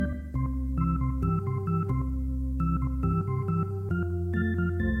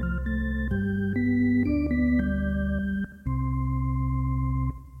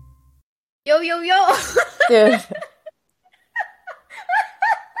Yo, yo, yo. Dude,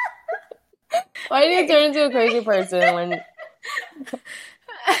 why did you turn into a crazy person when...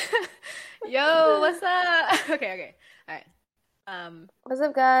 Yo, what's up? Okay. All right. Um, What's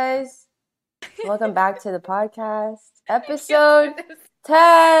up, guys? Welcome back to the podcast. I can't Episode do this. 10!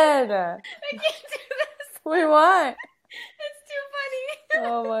 I can't do this. Wait, what? It's too funny.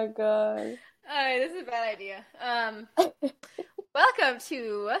 Oh my god. All right, this is a bad idea. Welcome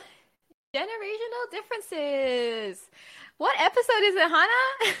to GenerAsianal Differences. What episode is it,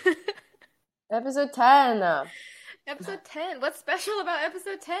 Hannah? Episode 10. Episode 10. What's special about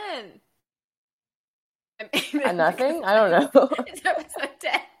episode 10? Nothing? I don't know. It's episode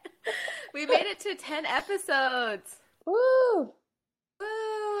 10. We made it to 10 episodes. Woo!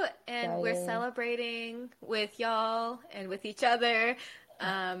 Woo! And we're Exciting. celebrating with y'all and with each other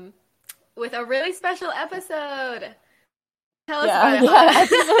with a really special episode. Tell us about it, Hannah.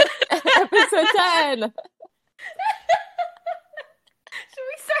 Episode 10. Should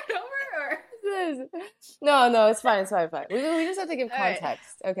we start over? Or? No, it's fine. We just have to give All right.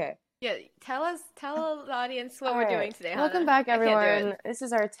 context. Okay. Yeah, tell the audience what All we're right. doing today, Hannah. Welcome back, I can't do everyone. it. This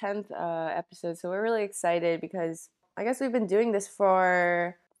is our 10th episode, so we're really excited because I guess we've been doing this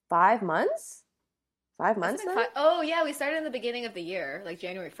for 5 months? 5 months now? Oh, yeah, we started in the beginning of the year, like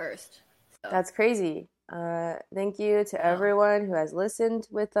January 1st. So. That's crazy. Thank you to everyone who has listened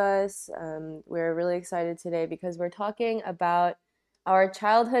with us. We're really excited today because we're talking about our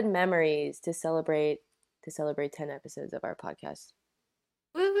childhood memories to celebrate 10 episodes of our podcast.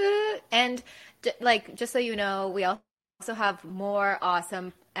 Woo woo! And just so you know, we also have more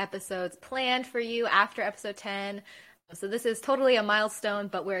awesome episodes planned for you after episode 10. So this is totally a milestone,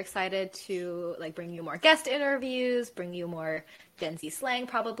 but we're excited to bring you more guest interviews, bring you more Gen Z slang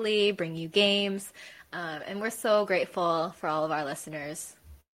probably, bring you games. And we're so grateful for all of our listeners.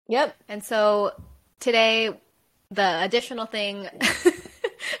 Yep. And so today, the additional thing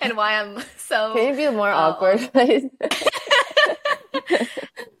and why I'm so... Can you be more awkward, please?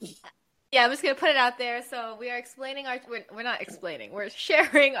 Yeah, I'm just going to put it out there. So we are explaining we're not explaining, we're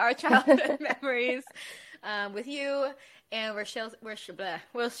sharing our childhood memories with you, and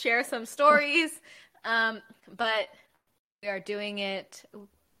we'll share some stories, but we are doing it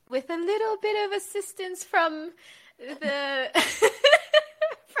with a little bit of assistance from the...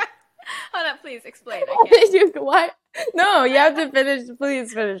 Hold on, please explain. What? No, you have to finish.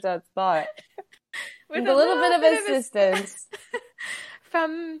 Please finish that thought. With a little bit of assistance.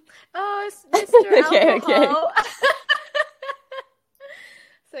 From Mr. Okay. Alcohol.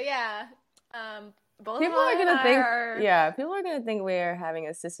 So yeah, both people of are gonna us think people are gonna think we are having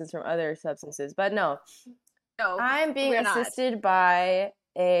assistance from other substances, but no, I'm being assisted by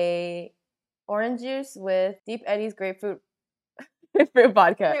a orange juice with Deep Eddy's grapefruit fruit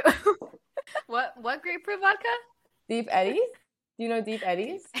vodka. What grapefruit vodka? Deep Eddy's? Do you know Deep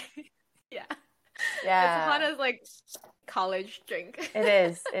Eddy's? Yeah. Yeah. It's Hana's college drink. It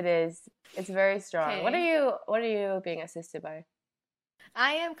is. It's very strong. Okay. What are you being assisted by?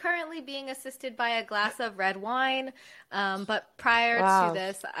 I am currently being assisted by a glass of red wine, but prior to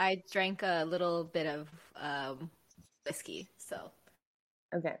this, I drank a little bit of whiskey. So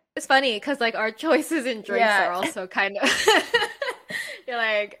okay, it's funny because our choices in drinks are also kind of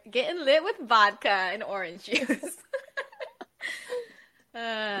you're getting lit with vodka and orange juice.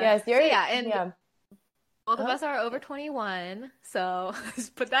 Yes, both of us are over 21, so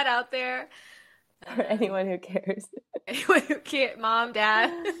just put that out there. For anyone who cares. Anyone who can't, mom, dad.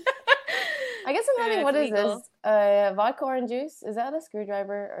 I guess I'm having, what is this? Vodka orange juice? Is that a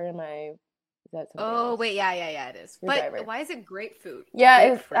screwdriver, or is that something else? Wait, yeah, it is. But why is it grapefruit? Yeah,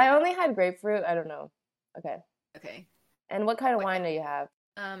 grapefruit. I only had grapefruit. I don't know. Okay. And what kind of wine do you have?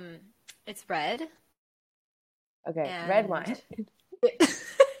 It's red. Okay, red wine.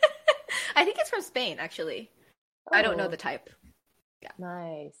 I think it's from Spain, actually. Oh. I don't know the type. Yeah.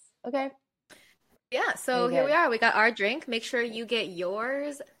 Nice. Okay. Yeah, so here we are. We got our drink. Make sure you get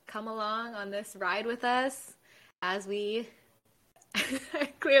yours. Come along on this ride with us as we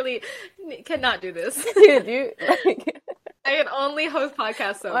clearly cannot do this. Dude, I can only host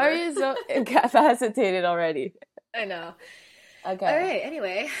podcasts sober. Why are you so incapacitated already? I know. Okay. All right,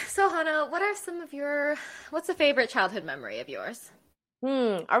 anyway. So, Honna, what's a favorite childhood memory of yours?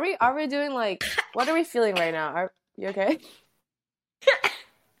 Are we doing what are we feeling right now? Are you okay?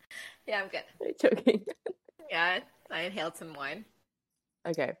 Yeah, I'm good. Are you joking? Yeah, I inhaled some wine.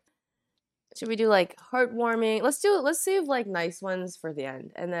 Okay. Should we do heartwarming? Let's save nice ones for the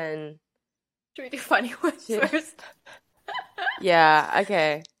end, and then should we do funny ones first? Yeah,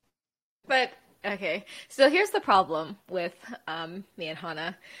 okay. But okay. So here's the problem with me and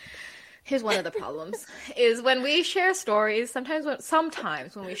Honna. Here's one of the problems is when we share stories,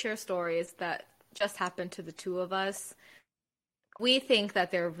 sometimes when we share stories that just happen to the two of us, we think that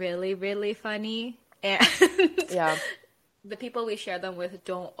they're really, really funny, and Yeah. the people we share them with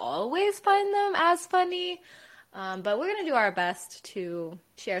don't always find them as funny. But we're gonna do our best to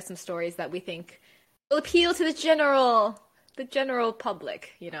share some stories that we think will appeal to the general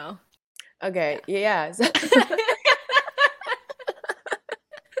public, you know? Okay. Yeah.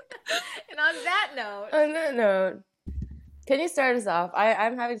 And on that note, On that note, can you start us off?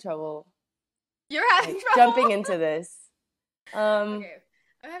 I'm having trouble you're having like trouble? jumping into this. Um, Okay.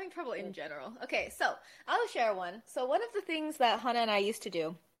 I'm having trouble in general. Okay, so I'll share one. So one of the things that Hannah and I used to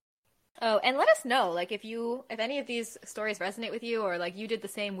do. Oh, and let us know, like if any of these stories resonate with you, or like you did the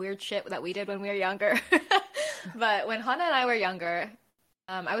same weird shit that we did when we were younger. But when Hannah and I were younger,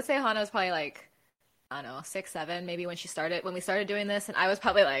 I would say Hannah was probably like, I don't know, 6, 7, maybe when we started doing this, and I was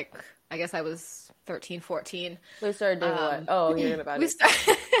probably like, I guess I was 13, 14. we started doing what? Oh, hearing about We it.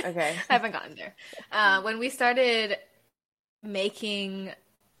 started. Okay. I haven't gotten there. When we started making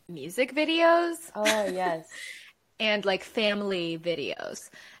music videos Oh, yes. and like family videos.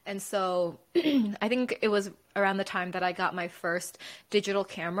 And so I think it was around the time that I got my first digital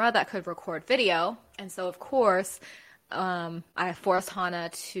camera that could record video. And so, of course, I forced Hannah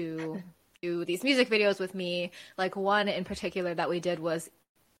to do these music videos with me. Like one in particular that we did was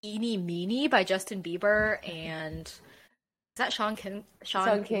Eeny Meeny by Justin Bieber and is that Sean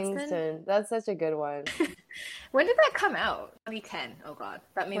Sean Kingston? Kingston. That's such a good one. When did that come out? 2010. Oh God.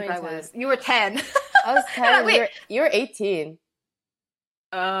 That means 2010. you were 10. I was 10 and Wait. you were 18.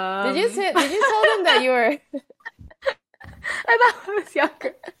 Um, Did you tell them that you were I thought I was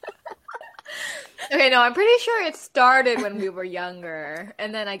younger. Okay, no, I'm pretty sure it started when we were younger,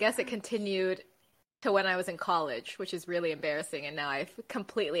 and then I guess it continued to when I was in college, which is really embarrassing, and now I've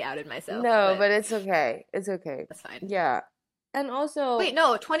completely outed myself. No, but it's okay. It's okay. That's fine. Yeah. And also Wait,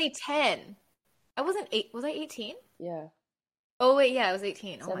 no, 2010. I wasn't eight. Was I 18? yeah, Oh wait, yeah, I was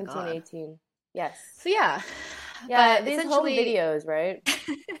 18. Oh my 17, God. 18. Yes. So yeah, Yeah, but these home essentially, videos, right?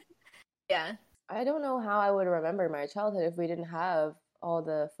 yeah. I don't know how I would remember my childhood if we didn't have all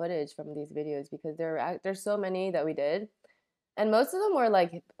the footage from these videos because there's so many that we did. And most of them were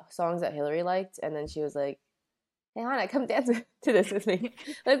like songs that Hillary liked, and then she was like, "Hey Hannah, come dance to this with me.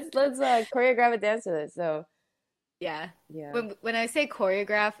 Let's choreograph a dance to this." So Yeah. yeah, When I say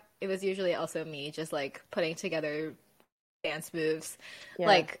choreograph, it was usually also me just like putting together dance moves. yeah,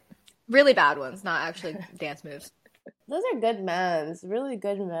 Like really bad ones, not actually dance moves. those are good memes, really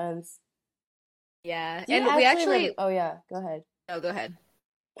good memes. Yeah. Do you And we actually actually oh yeah, go ahead. Oh, go ahead.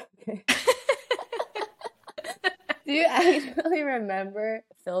 Okay. Do you actually remember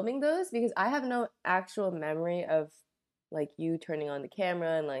filming those? Because I have no actual memory of like you turning on the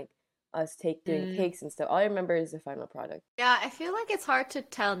camera and like us doing Mm, takes and stuff. All I remember is the final product. yeah, I feel like it's hard to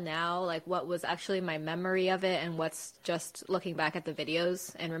tell now, like what was actually my memory of it and what's just looking back at the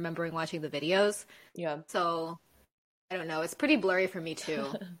videos and remembering watching the videos. Yeah. So I don't know. It's pretty blurry for me too.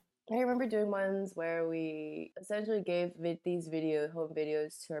 I remember doing ones where we essentially gave these home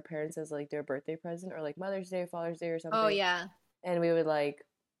videos to our parents as like their birthday present or like Mother's Day, Father's Day or Oh something. yeah. And we would like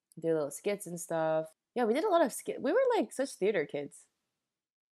do little skits and stuff. Yeah, we did a lot of skit. We were like such theater kids.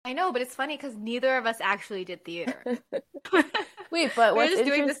 I know, but it's funny because neither of us actually did theater. Wait, but We were what's just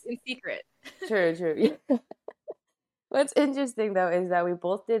doing this interesting? in secret. True, true. Yeah. What's interesting though is that we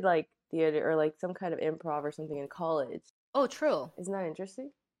both did like theater or like some kind of improv or something in college. Oh, true. Isn't that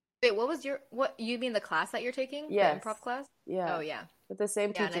interesting? Wait, what you mean the class that you're taking? The Yes. improv class? Oh Yeah. yeah. With the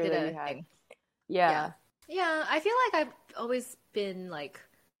same Yeah, and I teacher did that you a had. thing. Yeah. Yeah. Yeah, I feel like I've always been like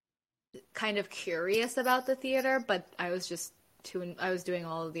kind of curious about the theater, but I was doing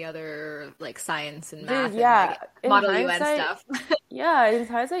all of the other like science and math Dude, and yeah. like In Model UN hindsight, stuff. yeah, in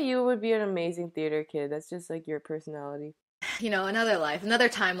hindsight, you would be an amazing theater kid. That's just like your personality. You know, another life, another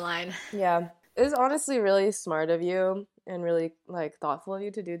timeline. Yeah. It was honestly really smart of you and really like thoughtful of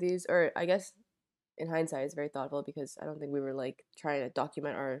you to do these. Or I guess in hindsight, it's very thoughtful because I don't think we were like trying to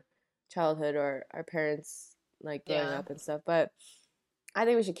document our childhood or our parents like growing Yeah. up and stuff. But I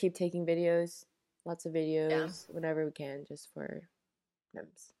think we should keep taking videos, lots of Yeah. videos, whenever we can, just for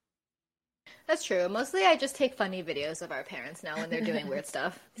memes. That's true. Mostly I just take funny videos of our parents now when they're doing weird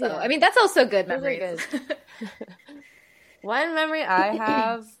stuff. So, Yeah, I mean, that's also good those are memories. good. One memory I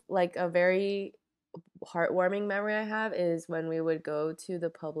have, like a very heartwarming memory I have, is when we would go to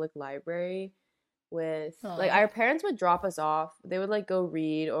the public library with like Aw. our parents would drop us off. They would like go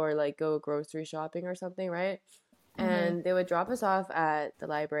read or like go grocery shopping or something, right? Hmm. And they would drop us off at the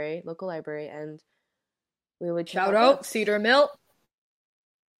library, local library, and we would take Shout out out books. Cedar Mill.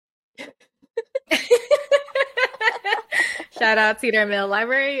 Shout out Cedar Mill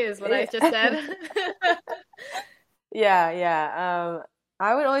Library is what I just Yeah. said. Yeah, yeah.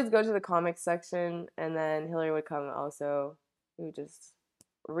 I would always go to the comics section, and then Hillary would come also. We would just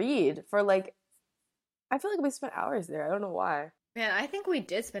read for like, I feel like we spent hours there. I don't know why. Man, I think we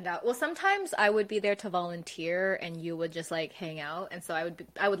did spend out. Well, sometimes I would be there to volunteer and you would just like hang out. And so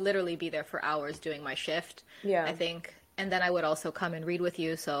I would literally be there for hours doing my shift, I Yeah. think. And then I would also come and read with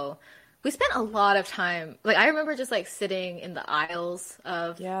you. So we spent a lot of time. Like I remember just like sitting in the aisles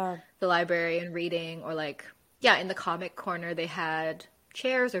of Yeah. the library and reading or like yeah, in the comic corner they had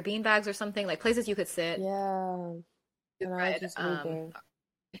chairs or bean bags or something, like places you could sit. Yeah. We And I would read just read there.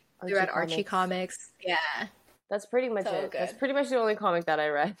 we Archie read Archie comics. comics. Yeah. That's pretty much So it. That's good. pretty much the only comic that I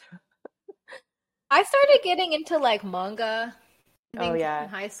read. I started getting into like manga, I Oh think, in yeah.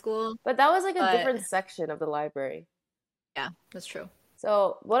 high school, But that was like a but different section of the library. yeah, that's true.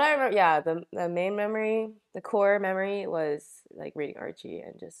 So what I remember, yeah, the main memory, the core memory was like reading Archie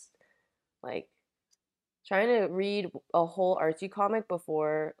and just like trying to read a whole Archie comic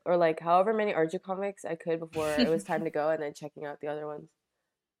before, or like however many Archie comics I could before it was time to go, and then checking out the other ones.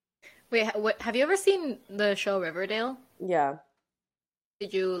 Wait, what have you ever seen the show Riverdale? Yeah.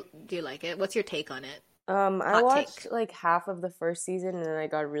 Do you like it? What's your take on it? I Hot watched take. like half of the first season, and then I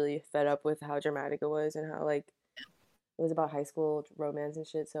got really fed up with how dramatic it was and how like it was about high school romance and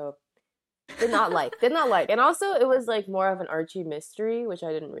shit. So did not like, and also it was like more of an Archie mystery, which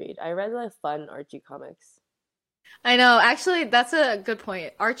I didn't read. I read the fun Archie comics. I know, actually, that's a good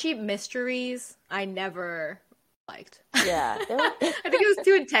point. Archie mysteries, I never liked. Yeah, they I were think it was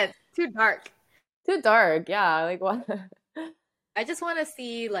too intense, too dark. too dark. Yeah, like what? I just want to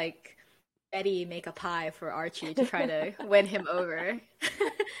see like Betty make a pie for Archie to try to win him over,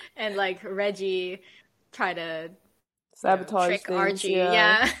 and like Reggie try to, Sabotage trick things. Archie.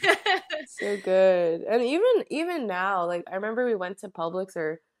 Yeah, Yeah. so good. And even now, like I remember we went to Publix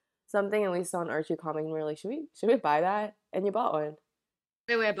or something, and we saw an Archie comic, and we were like, should we buy that? And you bought one.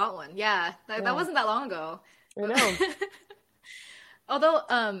 Wait, I bought one. Yeah, that Yeah, wasn't that long ago. I know. Although,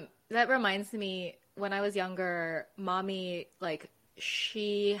 that reminds me, when I was younger, mommy, like,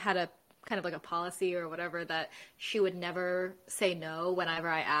 she had a kind of like a policy or whatever that she would never say no whenever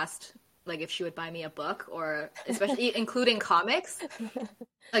I asked, like, if she would buy me a book or especially including comics.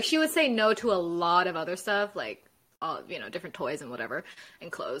 Like, she would say no to a lot of other stuff, like, all, different toys and whatever,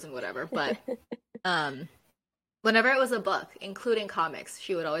 and clothes and whatever. But, um, whenever it was a book, including comics,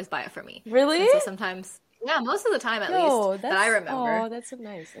 she would always buy it for me. Really? And so sometimes, yeah, most of the time at least Yo, that I that's remember. oh, that's so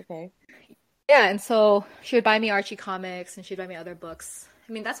nice. Okay. Yeah, and so she would buy me Archie comics and she'd buy me other books.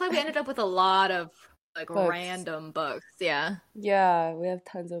 I mean, that's why we ended up with a lot of like Books. random books. Yeah. Yeah, we have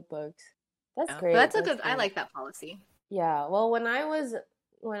tons of books. That's Yeah. But great. that's a That's good, I great. like that policy. Yeah. Well, when I was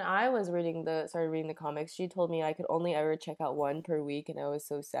started reading the comics, she told me I could only ever check out one per week, and I was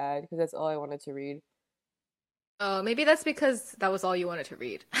so sad because that's all I wanted to read. Oh, maybe that's because that was all you wanted to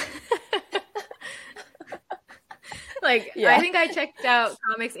read. Like, I Yeah. think I checked out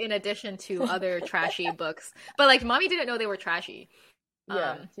comics in addition to other trashy books. But like, mommy didn't know they were trashy.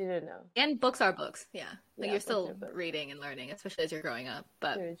 Yeah, Um, she didn't know. and books are books. Yeah. Like Yeah, you're books are still books. reading and learning, especially as you're growing up.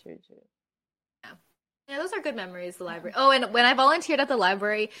 But True, true, true. yeah. Yeah, those are good memories, the library. Oh, and when I volunteered at the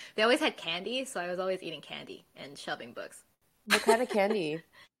library, they always had candy, so I was always eating candy and shelving books. What kind of candy?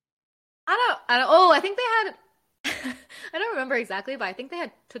 Oh, I think they had, I don't remember exactly, but I think they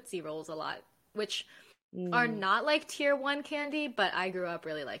had Tootsie Rolls a lot, which are Mm. not like tier one candy, but I grew up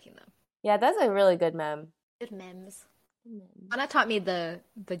really liking them. Yeah, that's a really good mem. Good memes. Mem. Anna taught me the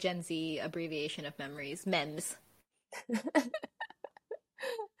Gen Z abbreviation of memories, memes.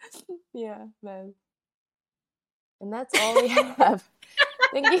 Yeah, mem. And that's all we have.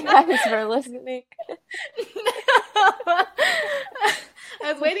 Thank you guys for listening.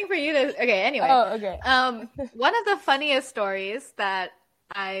 I was waiting for you to. Okay, anyway. Oh, okay. One of the funniest stories that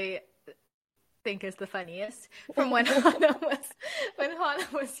I think is the funniest from when Hana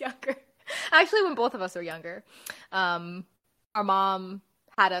was younger. Actually, when both of us were younger, our mom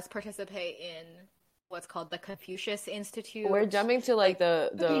had us participate in what's called the Confucius We're Institute. jumping to like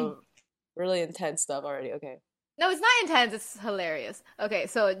Like, the really intense stuff already. Okay. no, it's not intense. It's hilarious. Okay,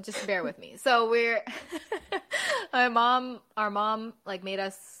 so just bear with me. So we're our mom like made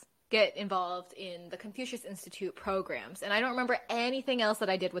us get involved in the Confucius Institute programs, and I don't remember anything else that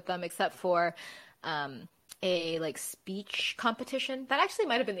I did with them except for um, a like speech competition. That actually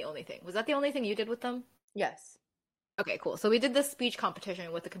might have been the only thing. Was that the only thing you did with them? Yes, Okay, cool. So we did this speech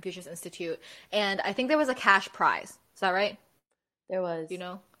competition with the Confucius Institute, and I think there was a cash prize. Is that right? there was. Do you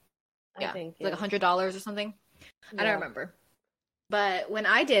know? I Yeah, think like yes. $100 or something. I don't Yeah. remember. But when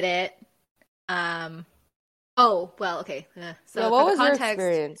I did it, um, oh, well, okay. Yeah, So what for the was your context,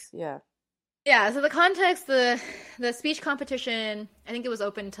 experience? Yeah. yeah, so the context, the speech competition, I think it was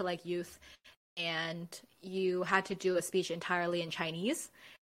open to like youth, and you had to do a speech entirely in Chinese.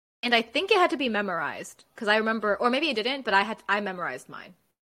 And I think it had to be memorized because I remember, or maybe it didn't, but I memorized mine.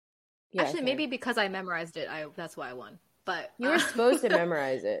 Yeah, Actually, same. maybe because I memorized it, I that's why I won. But You were supposed to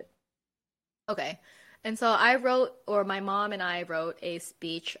memorize it. okay. And so I wrote, or my mom and I wrote a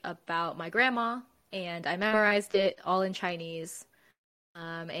speech about my grandma, and I memorized it all in Chinese,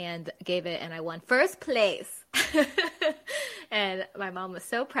 and gave it, and I won first place. And my mom was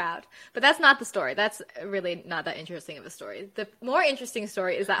so proud. But that's not the story. That's really not that interesting of a story. The more interesting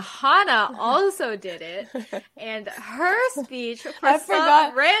story is that Hana also did it, and her speech, for I some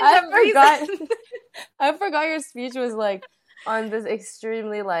forgot. I random forgot. reason, I forgot your speech was like on this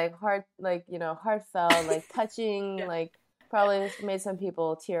extremely like heart, like heartfelt, like touching, yeah, like probably made some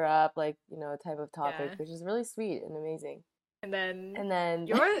people tear up, like type of topic, yeah. which is really sweet and amazing. And then And then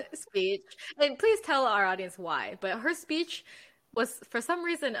your speech, and please tell our audience why, but her speech was for some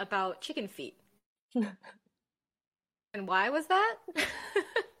reason about chicken feet. And why was that?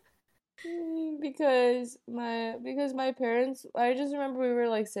 because my parents, I just remember we were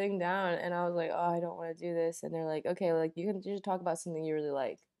like sitting down and I was like, oh, I don't want to do this, and they're like, okay, like you should talk about something you really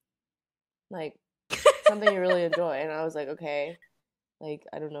like something you really enjoy, and I was like, okay, like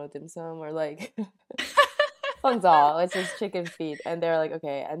I don't know, dim sum or like Fengzao, which is chicken feet, and they're like,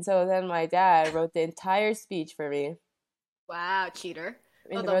 okay, and so then my dad wrote the entire speech for me. Wow, cheater. I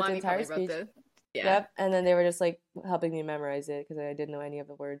mean, they Although wrote the mommy entire probably wrote speech. the, yeah. Yep, and then they were just like helping me memorize it because I didn't know any of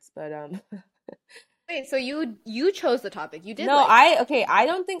the words, but Wait, so you chose the topic. You did no, like, I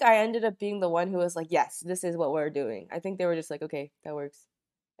don't think I ended up being the one who was like, yes, this is what we're doing. I think they were just like, okay, that works.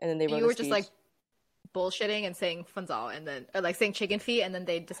 And then they wrote you a were just speech. like bullshitting and saying funzal and then, or like saying chicken feet, and then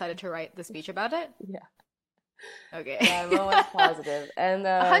they decided to write the speech about it. Yeah. Okay. Yeah, I'm always positive. And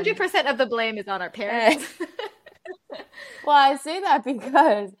 100% of the blame is on our parents. eh, well, I say that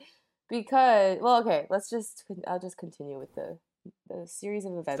because well, okay, I'll just continue with the series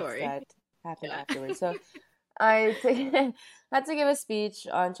of events Story. that happened Yeah. afterwards. So I had to give a speech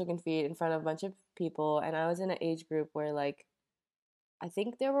on chicken feet in front of a bunch of people, and I was in an age group where like I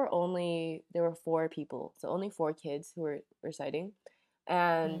think there were four people, so only four kids who were reciting,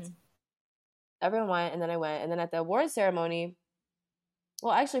 and Mm. everyone went, and then I went, and then at the award ceremony,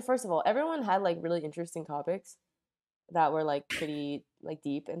 well, actually, first of all, everyone had like really interesting topics that were like pretty like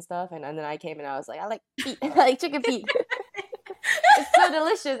deep and stuff, and then I came and I was like, I like feet, I like chicken feet. It's so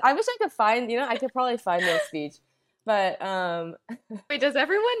delicious. I wish I could find, I could probably find their speech, but Wait, does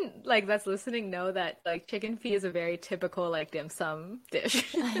everyone like that's listening know that like chicken feet is a very typical like dim sum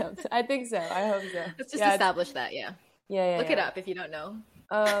dish? I hope so. I think so. I hope so. Let's just Yeah, establish that, yeah. yeah, Look it yeah. up if you don't know.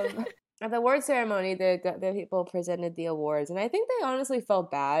 At the award ceremony, the people presented the awards, and I think they honestly felt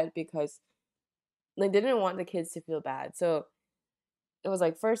bad because they didn't want the kids to feel bad. So it was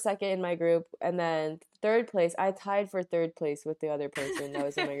like first, second in my group, and then third place. I tied for third place with the other person that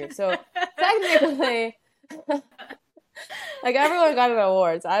was in my group. So technically, like everyone got an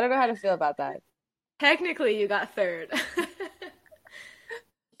award. So I don't know how to feel about that. Technically, you got third.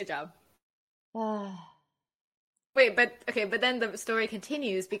 Good job. Wait, but okay, but then the story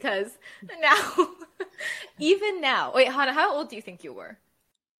continues because now, even now, wait, Hannah, how old do you think you were?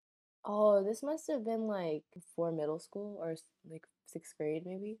 Oh, this must have been like before middle school or like sixth grade,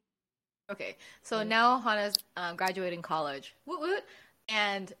 maybe. Okay, so Yeah. now Hannah's graduating college. Woot woot.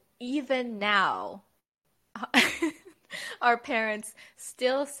 And even now, our parents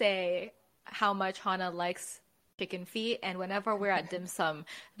still say how much Hannah likes chicken feet, and whenever we're at dim sum,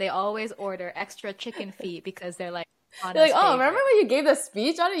 they always order extra chicken feet because they're like You're like, Hannah's oh, remember favorite. when you gave the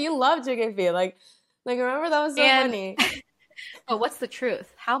speech on it? You love chicken feet. Like remember that was so And funny. but what's the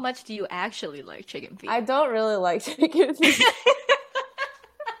truth? How much do you actually like chicken feet? I don't really like chicken feet.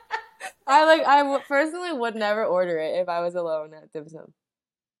 Personally would never order it if I was alone at dim sum.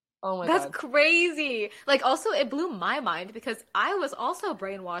 Oh my That's God. crazy. Like, also, it blew my mind because I was also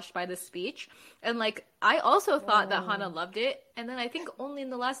brainwashed by this speech. And, like, I also thought that Hana Oh. loved it. And then I think only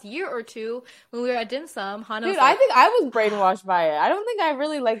in the last year or two, when we were at dim sum, Hana Dude, was I like, think I was brainwashed by it. I don't think I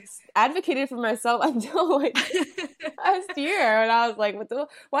really like advocated for myself until like last year, and I was like,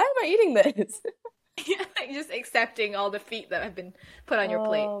 why am I eating this? like, just accepting all the feet that have been put on your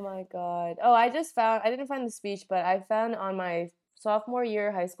plate. Oh my God. Oh, I didn't find the speech, but I found on my sophomore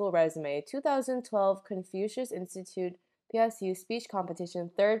year high school resume, 2012 Confucius Institute PSU speech competition,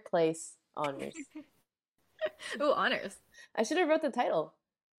 third place honors. Ooh, honors. I should have wrote the title of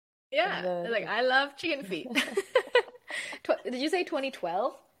Yeah. Like, I love chicken feet. did you say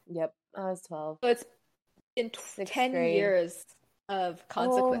 2012? Yep, I was 12. So it's been Sixth 10 grade. years of Oh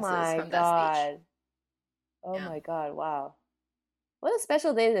consequences my from that speech. God. Oh Yeah. my God. Wow. What a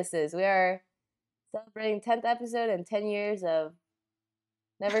special day this is. We are celebrating 10th episode and 10 years of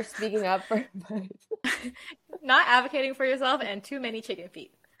never speaking up for Not advocating for yourself and too many chicken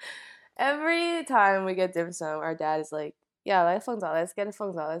feet. every time we get dim sum, our dad is like, yeah, let's get a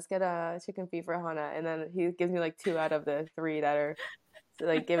feng zao, let's get a chicken feet for Hana. And then he gives me like two out of the three that are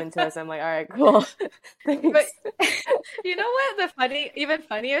like given to us. I'm like, all right, cool. But Thanks. you know what the even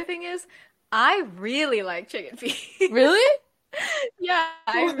funnier thing is? I really like chicken feet. Really? Yeah,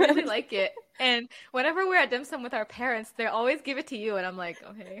 I really What? like it. And whenever we're at dim sum with our parents, they always give it to you, and I'm like,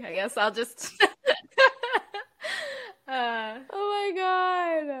 okay, I guess I'll just. uh, Oh my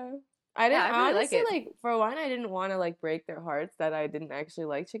God. I yeah, didn't I really like honestly it. like for one, I didn't want to like break their hearts that I didn't actually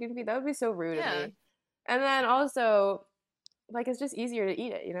like chicken feet. That would be so rude of Yeah, me. And then also, like it's just easier to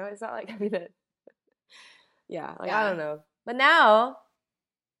eat it, you know? It's not like I mean it. Yeah, like I yeah. don't know. But now,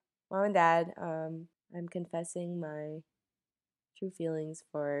 mom and dad, I'm confessing my true feelings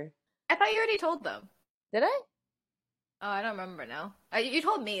for I thought you already told them. did I? Oh, I don't remember now. You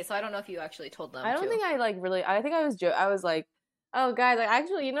told me, so I don't know if you actually told them I don't too. think I like really I think I was like, oh guys, like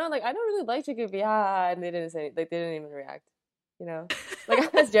actually, like I don't really like chicken feet, and they didn't say like they didn't even react, you know?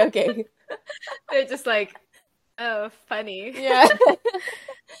 Like I was joking. They're just like, oh, funny. Yeah.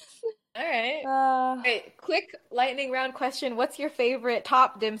 All right. uh, Wait, quick lightning round question. What's your favorite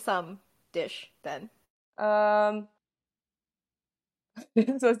top dim sum dish then? um,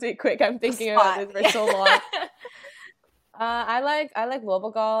 it's supposed to be quick. I'm The thinking about spot. this for Yeah. so long. I like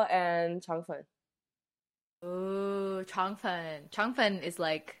wobogal and changfeng. Ooh, chongfen. Chongfen is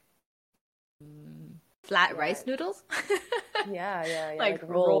like flat Yeah, rice noodles? yeah. Like Like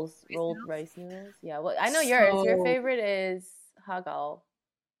rolled rice rolled noodles? rice noodles. Yeah. Well, I know yours. Your So, favorite is hagao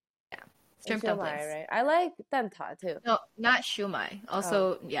yeah. and Shrimp siomai, dumplings. right? I like danta too. No, not shumai. Oh.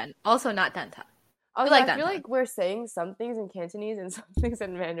 Also, yeah, also not danta. We Also, like I feel danta. like we're saying some things in Cantonese and some things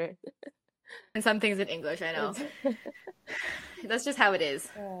in Mandarin. And some things in English, I know. It's That's just how it is.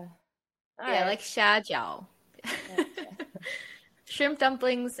 all Yeah, right. like xia jiao. Gotcha. Shrimp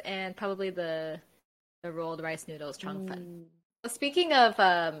dumplings and probably the rolled rice noodles, chongfen. Mm, Well, speaking of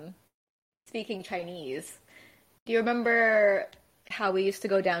speaking Chinese, do you remember how we used to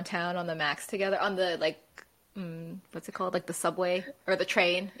go downtown on the Max together on the like what's it called? Like the subway or the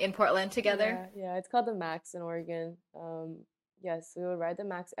train in Portland together? yeah. It's called the Max in Oregon. Yes, we would ride the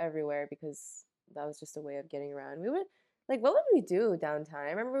Max everywhere because that was just a way of getting around. We would like, what would we do downtown?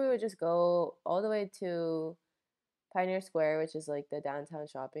 I remember we would just go all the way to Pioneer Square, which is like the downtown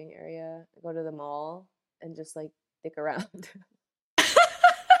shopping area, go to the mall and just like dick around.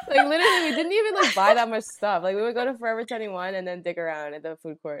 Like literally, we didn't even like buy that much stuff. Like we would go to Forever 21 and then dig around at the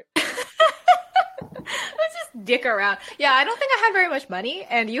food court. Let's just dick around. Yeah, I don't think I had very much money,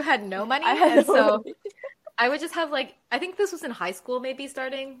 and you had no I money, had and no so money. I would just have like I think this was in high school, maybe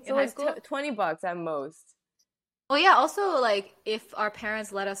starting So in high like school. $20 at most. Well, yeah, also like if our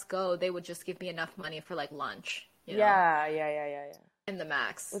parents let us go, they would just give me enough money for like lunch, Yeah. in the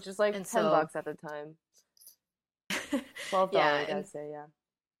Max. Which is like And ten so bucks at the time. $12, yeah, I'd and say, yeah.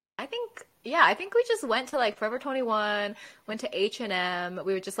 I think we just went to like Forever 21, went to H&M.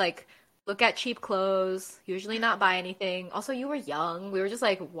 We would just like look at cheap clothes, usually not buy anything. Also, you were young. We were just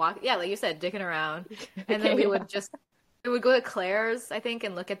like yeah, like you said, dicking around. And then Okay, yeah. we would go to Claire's, I think,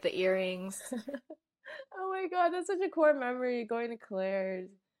 and look at the earrings. Oh my God, that's such a core memory going to Claire's.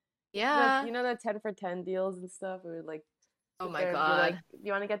 Yeah. The 10 for 10 deals and stuff. We would like Oh sit my there and be like, God. "Do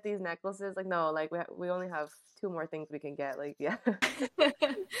you want to get these necklaces?" Like, no, like we only have two more things we can get. Like, yeah.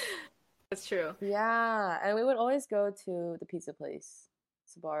 That's true. Yeah, and we would always go to the pizza place,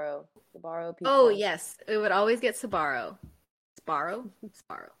 Sbarro Oh, Pizza. yes. We would always get Sbarro. Sbarro?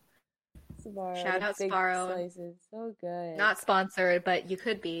 Sbarro. Sbarro, Shout the out big Sbarro. slices, so good. Not sponsored, but you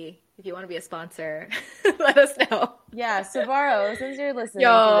could be. If you want to be a sponsor, let us know. Yeah, Sbarro, since you're listening to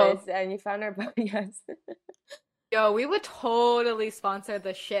Yo, this and you found our podcast, yo, we would totally sponsor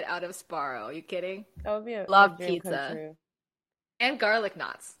the shit out of Sbarro. Are you kidding? that would be my Love dream come pizza. true. And garlic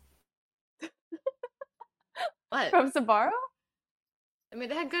knots. What? From Sbarro? I mean,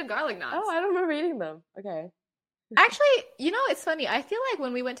 they had good garlic Oh, knots. I don't remember eating them. Okay. Actually, it's funny. I feel like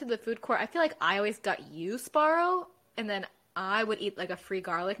when we went to the food court, I feel like I always got you Sbarro, and then I would eat like a free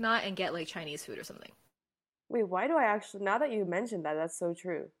garlic knot and get like Chinese food or something. Wait, why do I actually, now that you mentioned that, that's so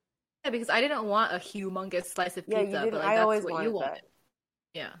true. Yeah, because I didn't want a humongous slice of Yeah, you pizza, didn't, but like I that's always what you wanted wanted. that.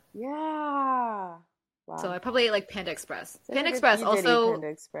 Yeah. Yeah. So Wow. I probably ate like Panda Express. So Panda Express you did eat also Panda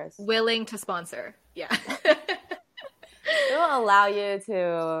Express. willing to sponsor. Yeah. It'll allow you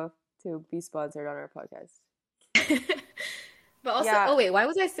to be sponsored on our podcast. But also, Yeah. oh wait, why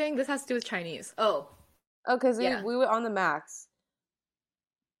was I saying this has to do with Chinese? Oh, Oh, because yeah. we were on the Max.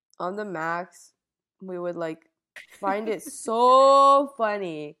 On the Max, we would like find it so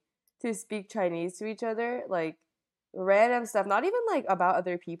funny to speak Chinese to each other, like random stuff, not even like about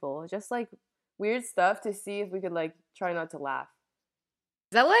other people, just like weird stuff to see if we could like try not to laugh.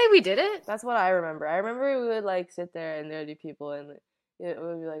 Is that why we did it? That's what I remember. I remember we would like sit there and there'd be people and it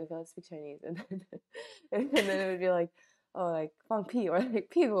would be like, okay, let's speak Chinese, and then it would be like, oh, like fang pi or like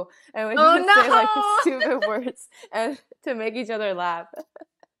people, and we Oh would say like no! stupid words and to make each other laugh.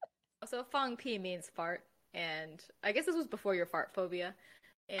 So fang pi means fart, and I guess this was before your fart phobia.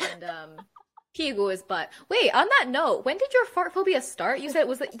 And pigu is butt. Wait, on that note, when did your fart phobia start? You said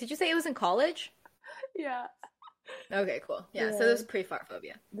did you say it was in college? Yeah. Okay, cool. Yeah, Yeah. so this was pre-fart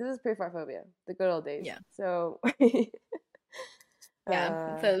phobia. This is pre-fart phobia, the good old days. Yeah. So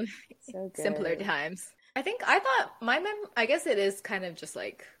Yeah, so so simpler good. times. I thought I guess it is kind of just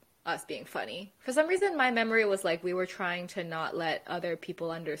like us being funny. For some reason, my memory was like we were trying to not let other people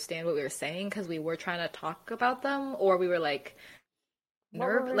understand what we were saying because we were trying to talk about them, or we were like What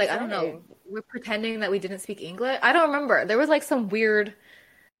were we like I don't know, saying? we're pretending that we didn't speak English. I don't remember. There was like some weird.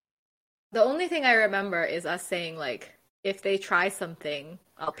 The only thing I remember is us saying like, if they try something,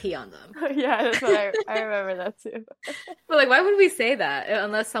 I'll pee on them. Yeah, that's what I remember that too. But like, why would we say that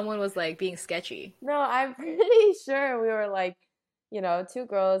unless someone was like being sketchy? No, I'm pretty sure we were like, two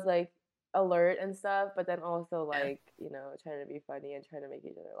girls like alert and stuff, but then also Yeah. like, trying to be funny and trying to make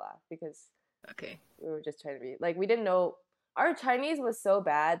each other laugh because Okay. we were just trying to be like we didn't know our Chinese was so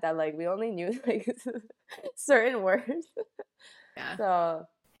bad that like we only knew like certain words. Yeah. So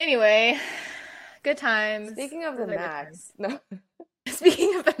Anyway, good times. speaking of the Those are good times. Max, no,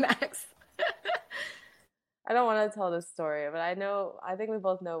 Speaking of the Max. I don't want to tell this story, but I think we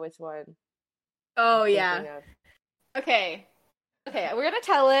both know which one Oh I'm yeah. thinking of. Okay. Okay, we're gonna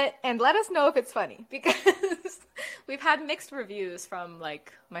tell it and let us know if it's funny because we've had mixed reviews from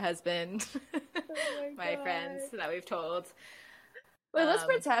like my husband, Oh my God. friends that we've told. Wait, let's Um,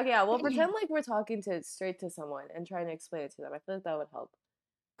 pretend. Yeah, we'll pretend like we're talking straight to someone and trying to explain it to them. I feel like that would help.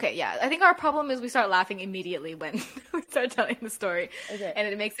 Okay, yeah. I think our problem is we start laughing immediately when we start telling the story, Okay, and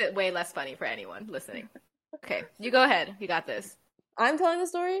it makes it way less funny for anyone listening. Okay, you go ahead. You got this. I'm telling the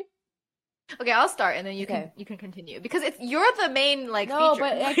story. Okay, I'll start, and then you Okay. can continue because you're the main like No, feature.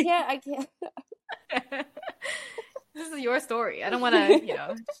 but I can't. I can't. This is your story. I don't want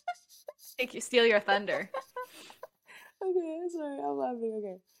to, steal your thunder. Okay, sorry, I'm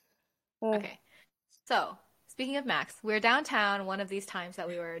laughing. Okay. Okay. So, speaking of Max, we're downtown one of these times that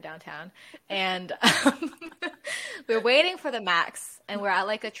we were downtown, and we're waiting for the Max, and we're at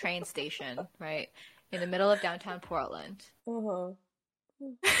like a train station, right, in the middle of downtown Portland. Uh-huh.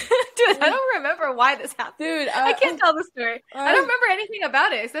 Dude, I don't remember why this happened. Dude, I can't tell the story. I don't remember anything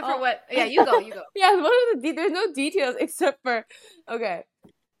about it except for what. Yeah, you go. Yeah, what are there's no details except for okay.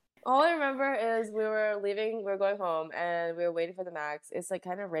 All I remember is we were going home, and we were waiting for the Max. It's like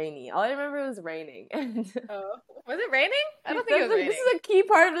kind of rainy. All I remember was raining. And Oh, was it raining? I don't think it was raining. This is a key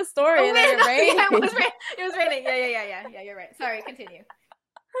part of the story. Oh, and wait, then no, it rained. yeah, it was raining. It was raining. Yeah. You're right. Sorry, continue.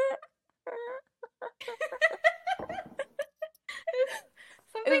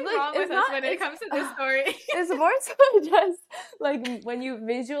 Something wrong with us when it comes to this story. It's more so just like when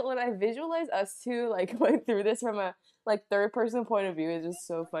I visualize us two like going through this from a like third person point of view, it's just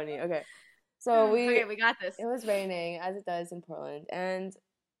so funny. Okay. So Okay, we got this. it was raining as it does in Portland, and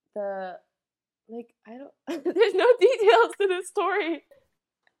I don't there's no details to this story.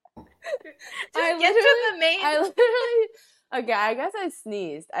 Just get to the main. I literally okay, I guess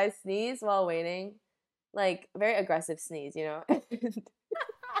I sneezed while waiting. Like very aggressive sneeze, Yeah.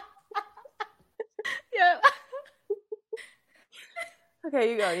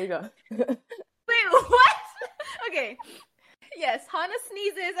 Okay, you go. Wait, what? Okay. Yes, Honna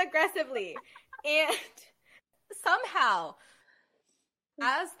sneezes aggressively. And somehow,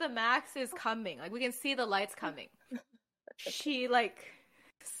 as the Max is coming, like we can see the lights coming, she like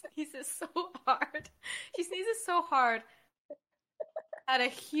sneezes so hard. She sneezes so hard that a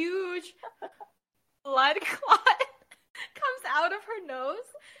huge blood clot comes out of her nose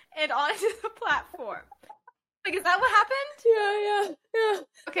and onto the platform. Like, is that what happened? Yeah.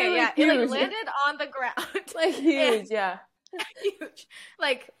 Okay, It was yeah. It like huge. landed on the ground. Like huge, And- yeah. Huge.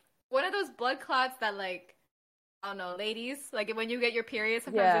 Like one of those blood clots that like I don't know, ladies, like when you get your period,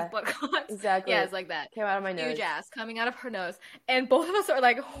 sometimes Yeah, there's blood clots. exactly. Yeah, it's like that. Came out of my nose. Huge ass coming out of her nose. And both of us are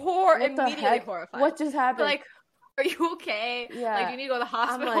like What the immediately heck? horrified. What just We're happened? like, are you okay? Yeah. Like, you need to go to the I'm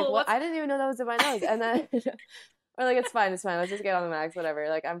hospital. like, well, What's I didn't even know that was in my nose. And then Or like it's fine, it's fine. Let's just get on the max, whatever.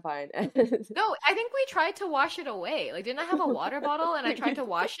 Like I'm fine. No, I think we tried to wash it away. Like, didn't I have a water bottle and I tried to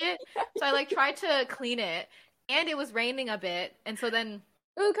wash it? So I like tried to clean it, and it was raining a bit, and so then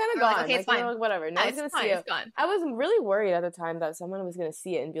It was kind of we were like, gone. okay, it's Like, you fine. know, whatever. No Yeah, one's it's gonna see fine. It's it. gone. I was really worried at the time that someone was gonna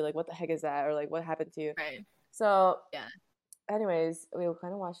see it and be like, "What the heck is that?" Or like, "What happened to you?" Right. So, Yeah. anyways, we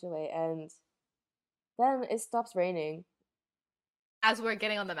kind of washed it away, and then it stops raining As we're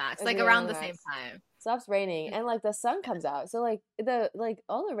getting on the max, as we like get on around the the same max. time. Stops raining, and like the sun comes out. So like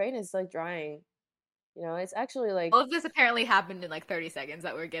all the rain is like drying. You know, it's actually like All of this apparently happened in like 30 seconds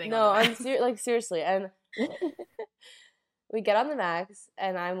that we're getting on the no, max. like seriously, and we get on the max,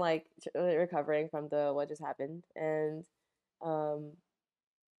 and I'm like recovering from the what just happened, and um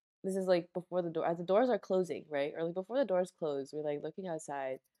this is like before the door as the doors are closing, right? Or like before the doors close, we're like looking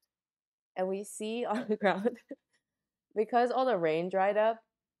outside and we see on the ground because all the rain dried up,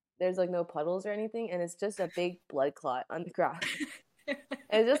 there's like no puddles or anything, and it's just a big blood clot on the ground.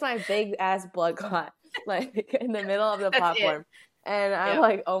 It's just my big ass blood clot, like in the middle of the That's it. platform. And I'm Yep.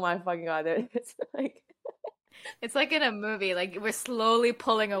 like, oh my fucking god, it's like It's like in a movie, like we're slowly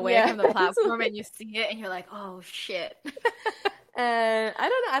pulling away yeah. from the It's platform like, and you see it and you're like, oh shit. and I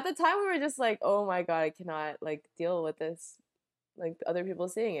don't know, at the time we were just like, oh my god, I cannot like deal with this, like other people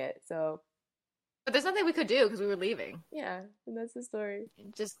seeing it. So But there's nothing we could do because we were leaving. yeah, and that's the story.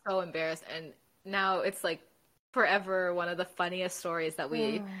 Just so embarrassed. And now it's like forever one of the funniest stories that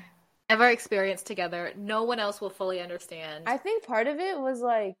we ever experienced together. No one else will fully understand. I think part of it was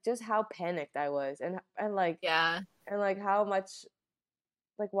like just how panicked I was, Yeah. and like how much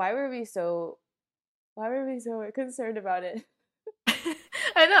like why were we so concerned about it?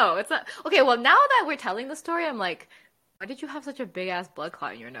 I know. It's not okay, well now that we're telling the story, I'm like, why did you have such a big ass blood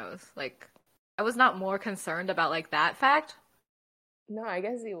clot in your nose? Like I was not more concerned about like that fact. No, I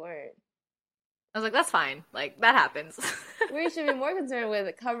guess we weren't. I was like, that's fine. Like that happens. We should be more concerned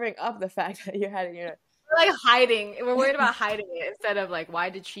with covering up the fact that you had it in your We're like hiding. We're worried about hiding it instead of like, why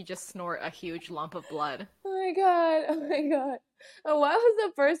did she just snort a huge lump of blood? oh my god, oh my god. Oh, what was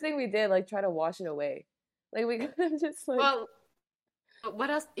the first thing we did? Like try to wash it away. Like we could have just like Well, what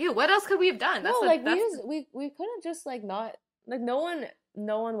else? Ew, what else could we have done? no, That's the like that's we could have just like not like no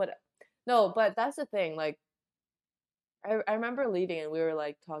one would no, but that's the thing. Like I remember leaving and we were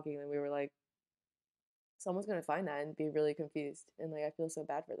like talking and we were like someone's gonna find that and be really confused and like I feel so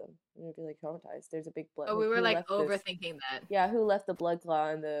bad for them. I'm gonna be like traumatized. There's a big blood oh, like we were who like left this overthinking that. yeah, who left the blood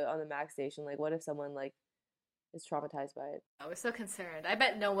clot on the max station? Like what if someone like is traumatized by it? I was so concerned. I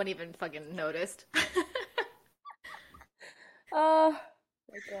bet no one even fucking noticed. Oh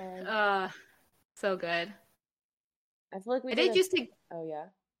my god. uh, so good. I feel like we I did did a used to. oh yeah.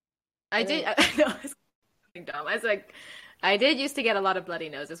 I I did. didn't No, I was something dumb. I was like, I did used to get a lot of bloody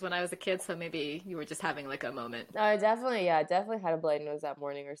noses when I was a kid. So maybe you were just having like a moment. no, I definitely yeah, I definitely had a bloody nose that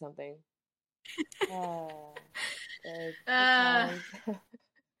morning or something. Oh, good Uh, times.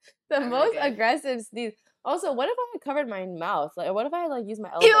 The not really most good. aggressive sneeze. Also, what if I had covered my mouth? Like, what if I had like used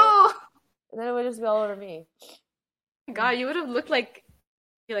my elbow? Ew! And then it would just be all over me. God, you would have looked like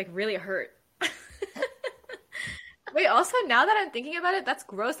you like really hurt. Wait, also now that I'm thinking about it, that's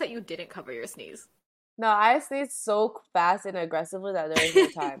gross that you didn't cover your sneeze. No, I sneezed so fast and aggressively that there was no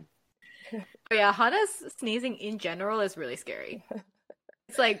time. But yeah, Hana's sneezing in general is really scary.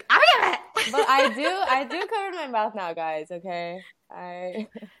 It's like But I do cover my mouth now, guys. Okay, I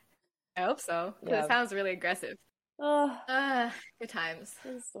I hope so, because yeah. it sounds really aggressive. Oh, Good times.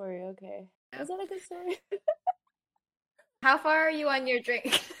 good story. Okay, Yeah. was that a good story? How far are you on your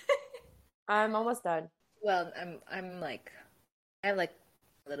drink? I'm almost done. Well, I'm like I have like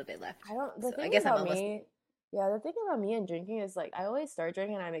a little bit left. I don't. The So I thing guess I'm about almost me, yeah, the thing about me and drinking is like I always start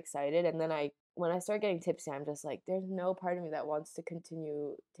drinking and I'm excited, and then when I start getting tipsy, I'm just like, there's no part of me that wants to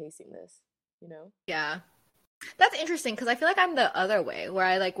continue tasting this, you know? yeah. That's interesting because I feel like I'm the other way where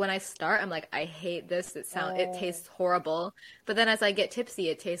I like when I start I'm like I hate this. It Uh, tastes horrible. But then as I get tipsy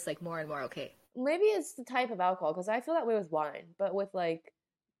it tastes like more and more okay. maybe it's the type of alcohol because I feel that way with wine, but with like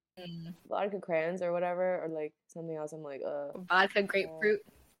Mm. vodka crayons or whatever, or like something else, I'm like, Vodka uh grapefruit.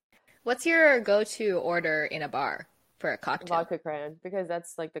 What's your go-to order in a bar for a cocktail? vodka crayon because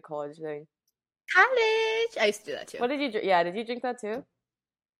that's like the college thing. College. I used to do that too. What did you drink? Yeah, did you drink that too?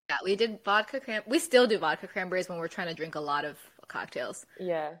 Yeah, we did vodka cran. We still do vodka cranberries when we're trying to drink a lot of cocktails.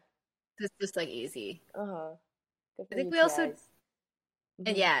 Yeah. It's just like easy. Uh-huh. Good I for think we also, UTIs.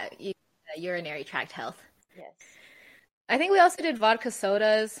 and Hmm. yeah, urinary tract health. Yes. I think we also did vodka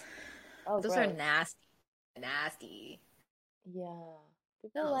sodas. Oh, Those are gross. nasty, nasty. Yeah.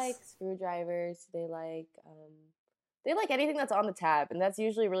 People like Else. screwdrivers. They like anything that's on the tab, and that's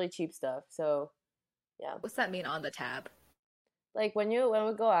usually really cheap stuff. So, Yeah. What's that mean on the tab? Like when we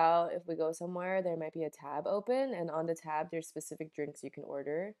go out, if we go somewhere, there might be a tab open, and on the tab there's specific drinks you can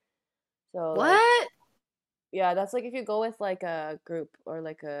order. So like What? yeah, that's like if you go with like a group or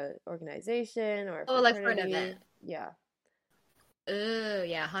like a organization or a Oh, like for an event. fraternity. Yeah. Oh,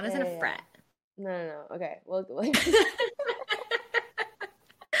 yeah. Hana's in a Yeah. frat. No, no, no. Okay. Well, like,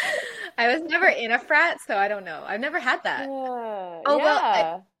 I was never in a frat, so I don't know. I've never had that. Oh, well,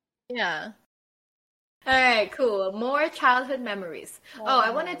 yeah. yeah. All right, cool. More childhood memories. Oh, I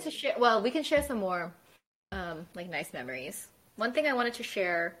Childhood wanted to memories. share, well, we can share some more like nice memories. One thing I wanted to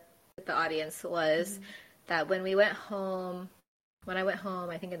share with the audience was Mhm. that when I went home,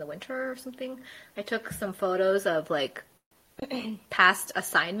 I think in the winter or something, I took some photos of like past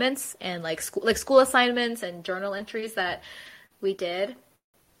assignments and like school assignments and journal entries that we did.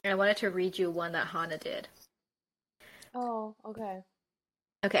 And I wanted to read you one that Hannah did. Oh, okay.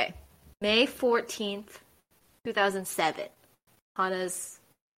 Okay. May 14th, 2007. Hannah's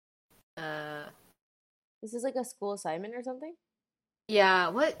uh This is like a school assignment or something? yeah,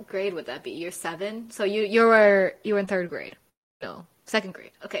 what grade would that be? Year 7? So you were in 3rd grade. No, 2nd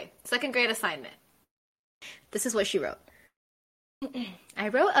grade. Okay. 2nd grade assignment. This is what she wrote. I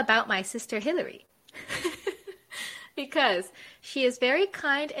wrote about my sister Hillary because she is very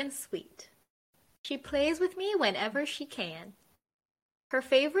kind and sweet. She plays with me whenever she can. Her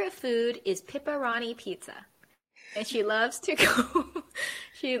favorite food is pepperoni pizza, and she loves to go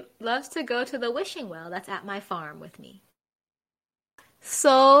she loves to go to the wishing well that's at my farm with me.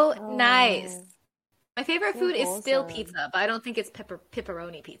 So nice. Oh, My favorite so food is still wholesome. pizza, but I don't think it's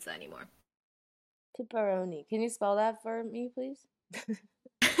pepperoni pizza anymore. Pepperoni. Can you spell that for me, please?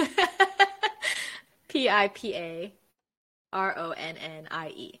 Pipronnie.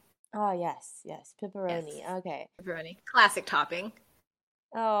 Oh, yes, yes. Yes, Pepperoni. Okay. pepperoni. Classic topping.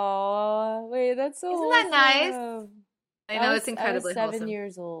 Oh, wait, that's so Isn't that nice? wholesome. I know it's I was incredibly 7 wholesome.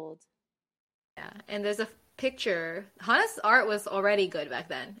 years old. Yeah, and there's a picture. Hannah's art was already good back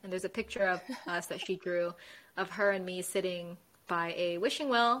then, and there's a picture of us that she drew of her and me sitting by a wishing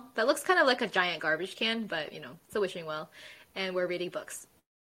well that looks kind of like a giant garbage can, but it's a wishing well, and we're reading books.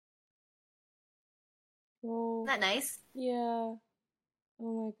 Oh, Isn't that nice? yeah.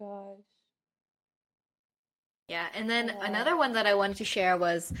 Oh my gosh. Yeah, and then Oh. another one that I wanted to share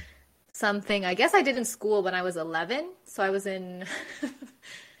was something I guess I did in school when I was 11. So I was in,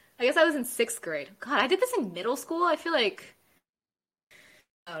 I guess I was in 6th grade. God, I did this in middle school. I feel like,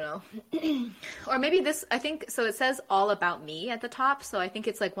 I don't know. Or maybe this, I think, so it says all about me at the top. So I think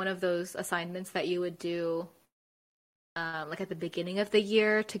it's like one of those assignments that you would do like at the beginning of the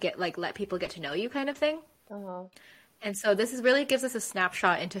year to get like let people get to know you kind of thing. Uh-huh. And so this is really gives us a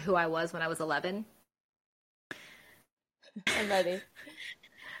snapshot into who I was when I was 11. I'm ready.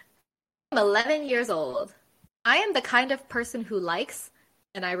 I'm 11 years old. I am the kind of person who likes,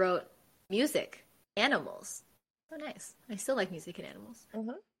 and I wrote music, animals. Oh, nice. I still like music and animals.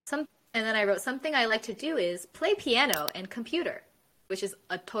 Uh-huh. And then I wrote something I like to do is play piano and computer, which is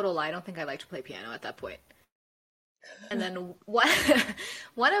a total lie. I don't think I like to play piano at that point. And then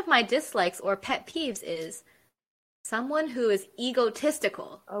one of my dislikes or pet peeves is someone who is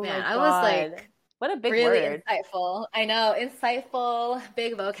egotistical. Oh my Man, I was God. like What a big really word. insightful. I know, insightful,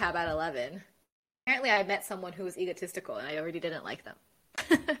 big vocab at 11. Apparently, I met someone who was egotistical, and I already didn't like them.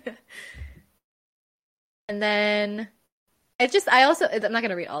 And then I'm not going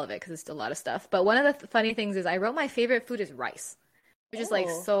to read all of it because it's a lot of stuff. But one of the funny things is I wrote my favorite food is rice, which is like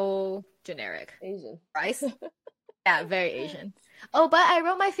Oh, so generic. Asian. Rice? Yeah, very Asian. Oh, but I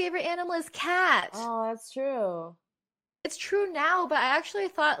wrote my favorite animal is cat. Oh, that's true. It's true now, but I actually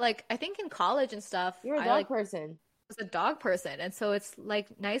thought like I think in college and stuff, You're a I dog like person. was a dog person, and so it's like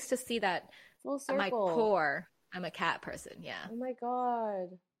nice to see that Full at my circle. core, I'm a cat person. Yeah. Oh my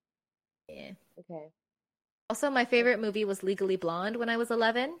God. Yeah. Okay. Also, my favorite movie was Legally Blonde when I was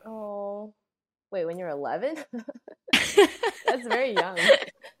 11. Oh. Wait, when you're 11? I That's very young.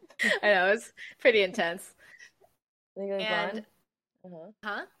 know, it's pretty intense. Legally And, Blonde?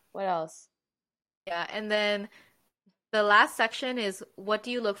 Uh-huh. huh? What else? Yeah, and then the last section is what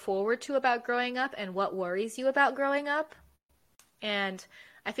do you look forward to about growing up and what worries you about growing up? And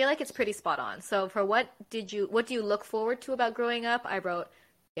I feel like it's pretty spot on. So for what do you look forward to about growing up? I wrote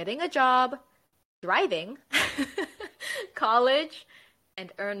getting a job, driving, college,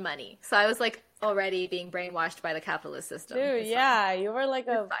 and earn money. So I was like already being brainwashed by the capitalist system. Dude, It's fine. yeah, you were like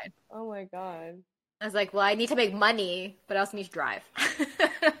It's a. fine. Oh my God. I was like, well, I need to make money, but I also need to drive.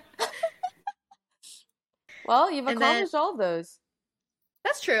 Well, you've And then accomplished all of those.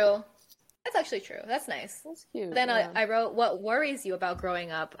 that's true. That's actually true. That's nice. That's cute. Then Yeah. I wrote, what worries you about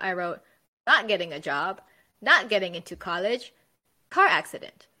growing up? I wrote not getting a job, not getting into college, car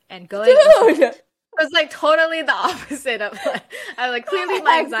accident, and going into Dude, debt. It was like totally the opposite of like, I like clearly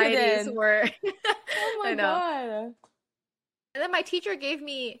my anxieties accident. were Oh I my know. God. And then my teacher gave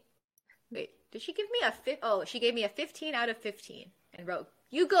me wait, did she give me a oh, she gave me a 15 out of 15 and wrote,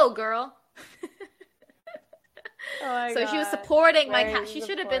 "You go, girl." Oh my So she was God. supporting my Very she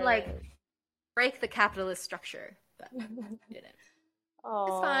should have been like supportive. break the capitalist structure, but didn't.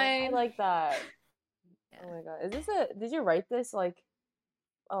 It's Oh, I fine. like that. Yeah. Oh my God. Did you write this like,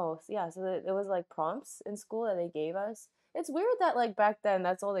 oh, yeah, so it was like prompts in school that they gave us. It's weird that like back then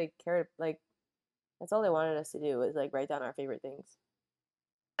that's all they cared, like that's all they wanted us to do was like write down our favorite things.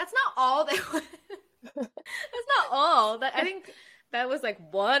 That's not all they That's not all. That I think that was like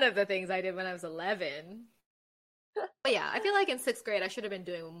one of the things I did when I was 11. But yeah, I feel like in 6th grade I should have been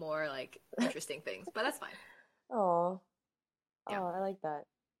doing more like interesting things, but that's fine. Oh, Yeah. oh, I like that.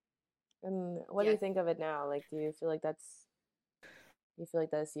 And what do Yeah. you think of it now? Like, do you feel like that's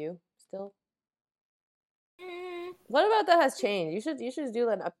you still? Mm, What about that has changed? You should do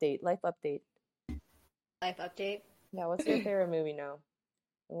an update, life update. life update. Yeah, what's your favorite movie now?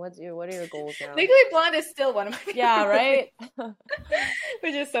 And what are your goals now? Legally Blonde is still one of my Yeah, favorite movies, right?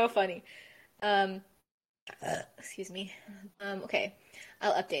 which is so funny. Um, excuse me. Okay,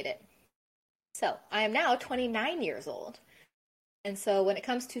 I'll update it. So I am now 29 years old, and so when it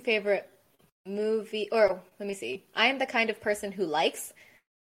comes to favorite movie, or let me see, I am the kind of person who likes.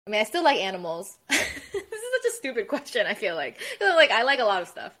 I mean, I still like animals. This is such a stupid question. I feel like, like I like a lot of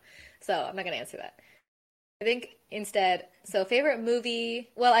stuff, so I'm not gonna answer that. I think instead, so favorite movie.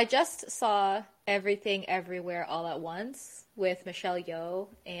 Well, I just saw Everything Everywhere All at Once with Michelle Yeoh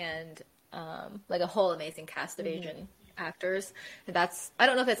and like a whole amazing cast of Hmm. Asian actors. And that's I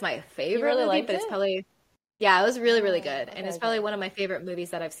don't know if it's my You favorite really movie, liked but it's it? probably yeah, it was really really Oh, good, and okay, it's probably okay. one of my favorite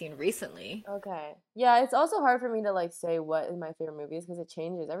movies that I've seen recently. Okay. Yeah, it's also hard for me to like say what is my favorite movies because it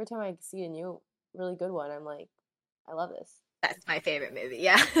changes. Every time I see a new really good one, I'm like, I love this. That's my favorite movie.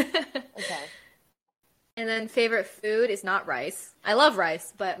 Yeah. Okay. And then favorite food is not rice. I love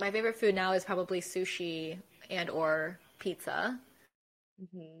rice, but my favorite food now is probably sushi and or pizza.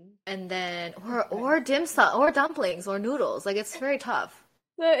 Hmm. And then Okay. or dim sum or dumplings or noodles. Like it's very tough.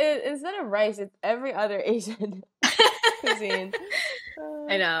 So instead of rice, it's every other Asian cuisine.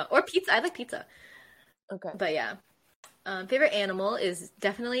 I Uh, know. Or pizza. I like pizza. okay. But yeah. Favorite animal is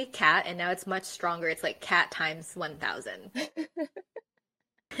definitely cat, and now it's much stronger. It's like cat times 1,000.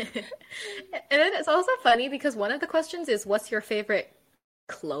 And then it's also funny because one of the questions is, what's your favorite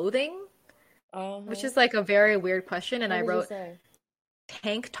clothing? Which Uh-huh. is like a very weird question. And What I did you wrote say?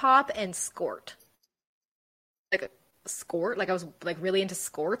 tank top and skort. Like a skort. Like I was like really into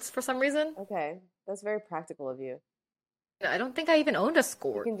skorts for some reason. Okay. That's very practical of you. I don't think I even owned a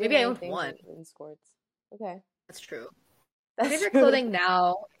You skort. can do Maybe I many owned things one. in sports. Okay. That's true. My That's favorite true. clothing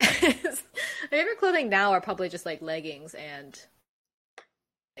now is my favorite clothing now are probably just like leggings and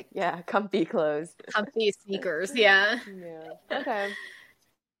like Yeah, comfy clothes. comfy sneakers. Yeah. Yeah. Okay.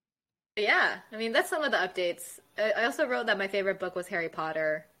 But yeah. I mean, that's some of the updates. I also wrote that my favorite book was Harry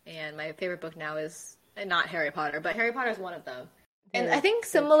Potter, and my favorite book now is not Harry Potter, but Harry Potter is one of them. And I Very, think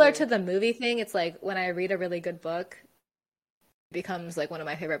very similar true. to the movie thing, it's like when I read a really good book, it becomes like one of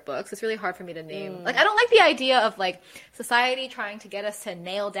my favorite books. It's really hard for me to name. Like Mm. I don't like the idea of like society trying to get us to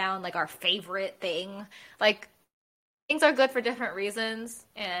nail down like our favorite thing. Like things are good for different reasons,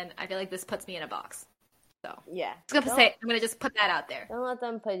 and I feel like this puts me in a box. So Yeah. I'm gonna just put that out there. Don't let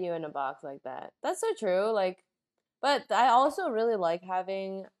them put you in a box like that. That's so true. Like, but I also really like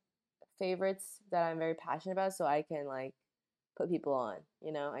having favorites that I'm very passionate about so I can like put people on,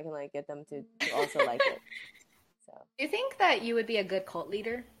 you know? I can like get them to also like it. So, Do you think that you would be a good cult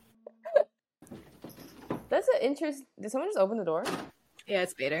leader? that's an interest. Did someone just open the door? Yeah,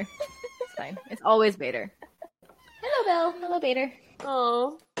 it's Bader. It's fine. It's always Bader. Hello, Belle. Hello, Bader.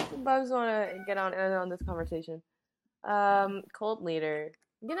 Oh, I just want to get on in on this conversation. Cult leader.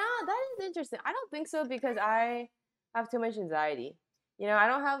 You know, that is interesting. I don't think so because I have too much anxiety. You know, I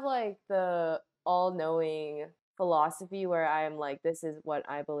don't have like the all-knowing philosophy where I'm like, this is what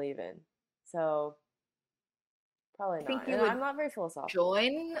I believe in. So probably I think not. you And would I'm not very philosophical.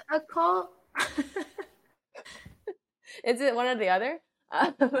 join a cult. Is it one or the other?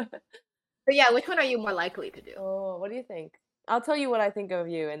 But yeah, which one are you more likely to do? Oh, what do you think? I'll tell you what I think of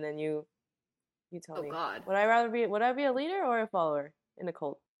you, and then you tell Oh me. God. Would I be a leader or a follower in a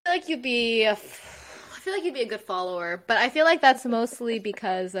cult? Feel like you'd be I feel like you'd be a good follower, but I feel like that's mostly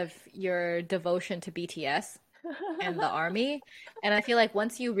because of your devotion to BTS and the army. And I feel like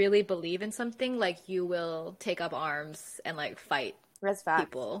once you really believe in something, like you will take up arms and like fight That's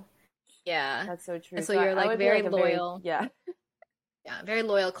facts. people. Yeah. That's so true. And so So you're I like would be very like a very, loyal. yeah, Yeah, very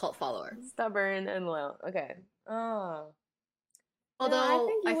loyal cult follower. stubborn and loyal. Okay. Oh. No, I Although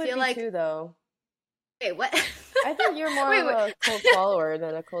think I you would feel be like, too, though. wait, what? I think you're more Wait, of wait. a cult follower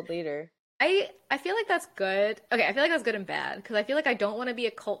than a cult leader. I feel like that's good. Okay, I feel like that's good and bad because I feel like I don't want to be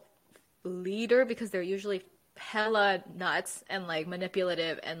a cult leader because they're usually hella nuts and like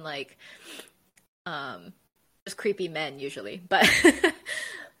manipulative and like um just creepy men usually. But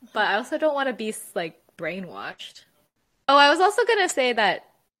but I also don't want to be like brainwashed. Oh, I was also gonna say that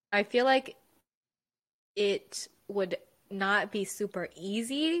I feel like it would not be super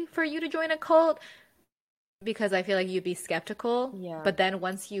easy for you to join a cult because I feel like you'd be skeptical, Yeah. but then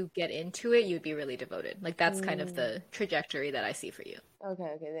once you get into it, you'd be really devoted. Like that's kind of Mm. the trajectory that I see for you. Okay,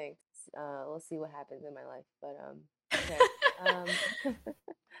 okay, thanks. We'll see what happens in my life. But okay.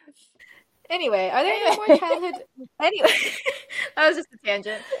 Anyway, are there any more Anyway. childhood Anyway, that was just a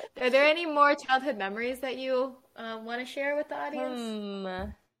tangent. Are there any more childhood memories that you want to share with the audience? Hmm.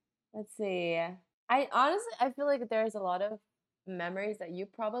 Let's see. I honestly, I feel like there's a lot of memories that you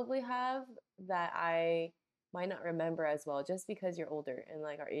probably have that I might not remember as well, just because you're older and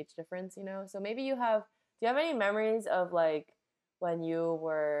like our age difference, you know? So maybe you have, do you have any memories of like when you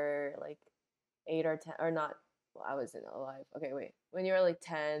were like 8 or 10, or not? Well, I wasn't alive. Okay, wait. When you were like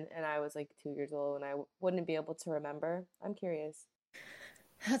 10 and I was like 2 years old and I wouldn't be able to remember? I'm curious.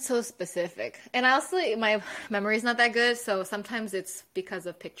 That's so specific. And I also, my memory's not that good, so sometimes it's because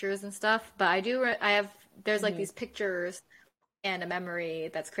of pictures and stuff. But I have, there's like Hmm. these pictures and a memory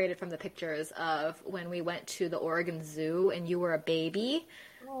that's created from the pictures of when we went to the Oregon Zoo and you were a baby.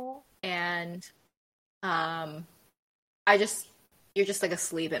 Oh. And um, I just, you're just like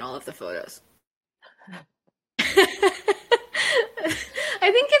asleep in all of the photos.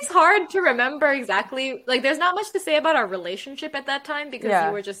 I think it's hard to remember exactly. Like, there's not much to say about our relationship at that time because you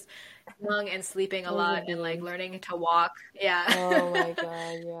Yeah, were just young and sleeping a I was a lot and like babe. learning to walk. Yeah. Oh my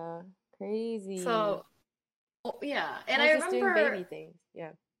God, yeah. Crazy. So, oh, yeah. I And was I just doing baby remember, things.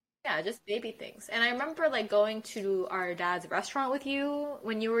 Yeah. yeah, just baby things. And I remember like going to our dad's restaurant with you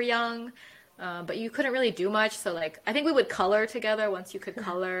when you were young, but you couldn't really do much. So, like, I think we would color together once you could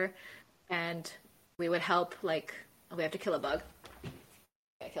color, and we would help, like, oh, we have to kill a bug.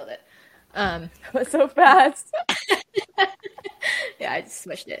 I killed it. Um, That was so fast. yeah, I just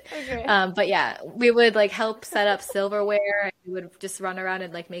smushed it. Okay. But yeah, we would like help set up silverware and we would just run around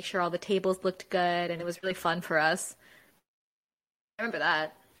and like make sure all the tables looked good and it was really fun for us. I remember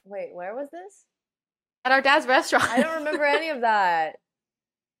that. Wait, where was this? At our dad's restaurant. I don't remember any of that.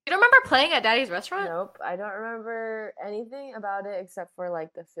 You don't remember playing at daddy's restaurant? Nope, I don't remember anything about it except for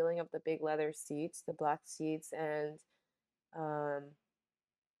like the feeling of the big leather seats, the black seats, and um,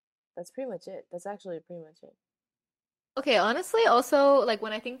 that's pretty much it. That's actually pretty much it. Okay, honestly, also like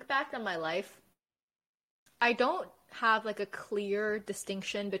when I think back on my life, I don't have like a clear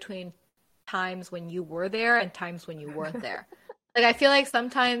distinction between times when you were there and times when you weren't there. Like I feel like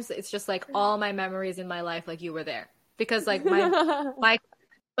sometimes it's just like all my memories in my life like you were there. Because like my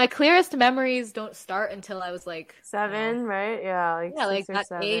my clearest memories don't start until I was like, you know, 7, right? Yeah, like yeah, like six or that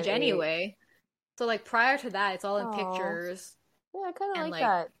seven, age 8. anyway. So like prior to that, it's all in Oh, pictures yeah, I kind of and like like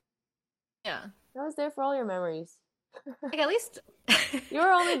that. yeah. I was there for all your memories. Like at least You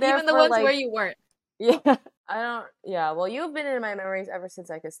were only there even the for ones where like, you weren't. yeah. I don't, yeah, well, you've been in my memories ever since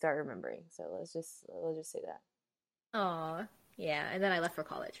I could start remembering. So let's just say that. Aw, yeah. And then I left for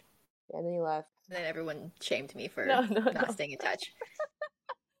college. Yeah, and then you left. And then everyone shamed me No, for no, not no. staying in touch.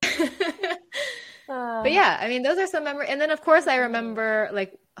 But Uh, yeah, I mean, those are some memories. And then, of course, I oh, remember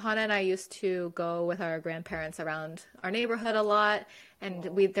like Hana and I used to go with our grandparents around our neighborhood a lot, and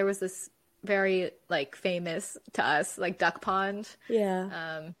oh. we there was this very like famous to us like duck pond Yeah.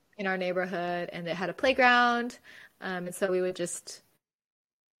 in our neighborhood, and it had a playground, and so we would just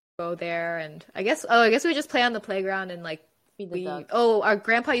go there, and I guess we would just play on the playground and like Feed the we ducks, oh our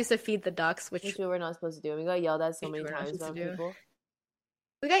grandpa used to feed the ducks, which which we were not supposed to do. We got yelled at so we many were not times supposed to by do. people.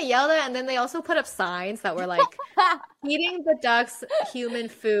 We got yelled at, and then they also put up signs that were like, feeding the ducks human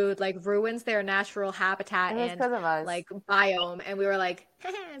food like ruins their natural habitat It was and because of us. like biome. And we were like,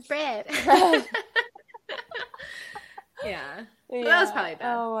 bread. Bread. Yeah. So that was Yeah. probably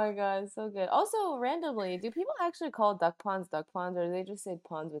bad. Oh my God, so good. Also, randomly, do people actually call duck ponds, or do they just say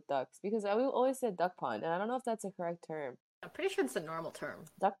ponds with ducks? Because I always said duck pond, and I don't know if that's a correct term. I'm pretty sure it's a normal term.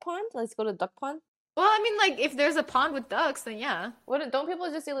 Duck pond? Let's go to duck pond. Well, I mean, like, if there's a pond with ducks, then yeah. What don't people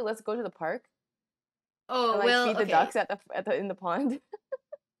just say like, let's go to the park and Oh, like well, feed the okay. ducks at the in the pond?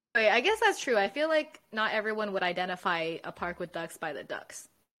 Wait, I guess that's true. I feel like not everyone would identify a park with ducks by the ducks.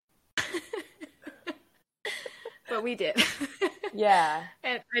 but we did. Yeah.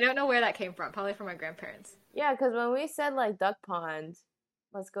 And I don't know where that came from. Probably from my grandparents. Yeah, because when we said like duck pond,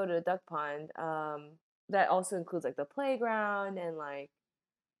 let's go to the duck pond, that also includes like the playground and like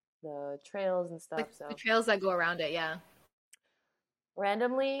the trails and stuff. The So trails that go around it, yeah.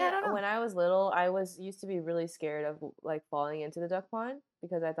 randomly, Yeah, I don't know. when I was little, I was used to be really scared of like falling into the duck pond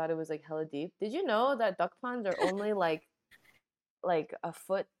because I thought it was like hella deep. Did you know that duck ponds are only like a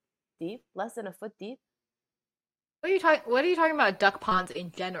foot deep, less than a foot deep? What are you talking about duck ponds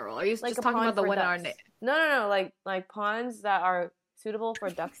in general? Are you Like just a talking about pond the for one in our ducks. No, like ponds that are suitable for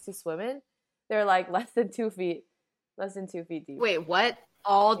ducks to swim in. They're like less than 2 feet deep. Wait, what?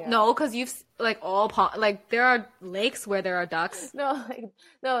 All Yeah. no, because like all pond like there are lakes where there are ducks. No, like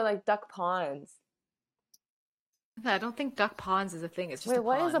no, like duck ponds. I don't think duck ponds is a thing. It's just Wait, a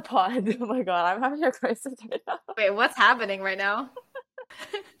what is a pond. pond? Oh my God, I'm having a crisis right now. Wait, what's happening right now?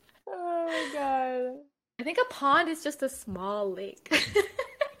 Oh my God. I think a pond is just a small lake.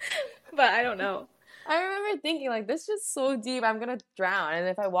 But I don't know. I remember thinking like this is just so deep, I'm gonna drown. And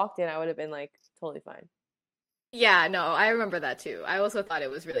if I walked in, I would have been like totally fine. Yeah, no, I remember that too. I also thought it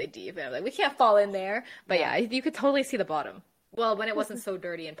was really deep, and I'm like, we can't fall in there. But Yeah. yeah, you could totally see the bottom. Well, when it wasn't so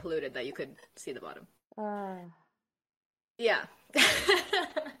dirty and polluted that you could see the bottom. Uh, Yeah.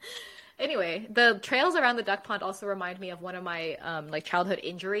 Anyway, the trails around the duck pond also remind me of one of my like childhood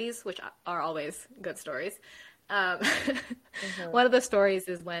injuries, which are always good stories. Um, mhm. one of the stories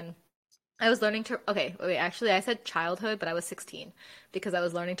is when I was learning to. Okay, wait, actually, I said childhood, but I was 16 because I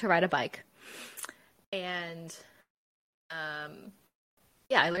was learning to ride a bike, and um,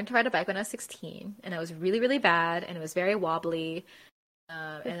 yeah, I learned to ride a bike when I was 16, and I was really, really bad, and it was very wobbly.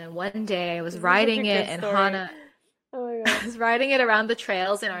 And then one day I was This is such a riding it, good and story. Honna Oh my I God. was riding it around the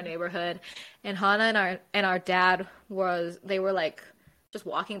trails in our neighborhood, and Hannah and our dad they were like just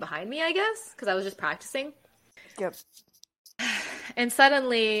walking behind me, I guess, because I was just practicing. Yep. And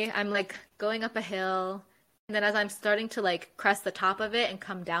suddenly I'm like going up a hill, and then as I'm starting to like crest the top of it and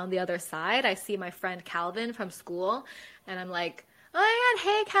come down the other side, I see my friend Calvin from school, and I'm like, "Oh my God,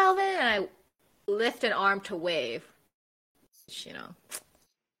 hey Calvin!" And I lift an arm to wave, which,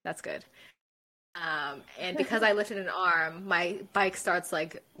 that's good. And because I lifted an arm, my bike starts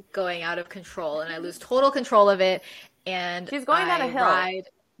like going out of control, and I lose total control of it. And She's going down a I hill. ride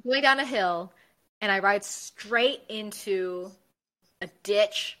going down a hill, and I ride straight into a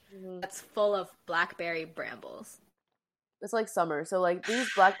ditch Mhm. that's full of blackberry brambles. It's like summer. So like these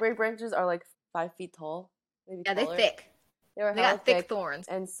blackberry branches are like 5 feet tall, maybe Yeah, they're taller. thick. They were They hella got thick thick thorns.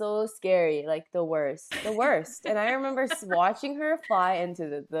 and so scary, like the worst, the worst. And I remember watching her fly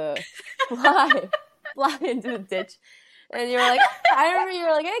into the fly, fly into the ditch. And you were like, "Ah!" I remember you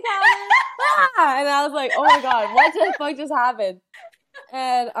were like, "Hey, Calvin!" Ah! And I was like, "Oh my God, what the fuck just happened?"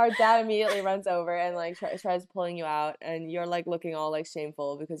 And our dad immediately runs over and like tries pulling you out, and you're like looking all like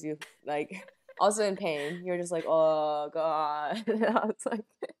shameful because you like also in pain. You're just like, "Oh God!" And I was like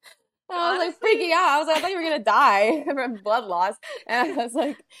Honestly, freaking out. I was like, I thought you were gonna die from blood loss. And I was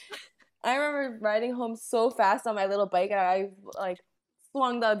like, I remember riding home so fast on my little bike, and I like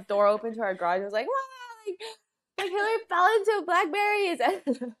swung the door open to our garage. And was like, wow, like Hillary fell into blackberries,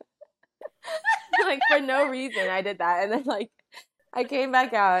 and like for no reason I did that. And then like I came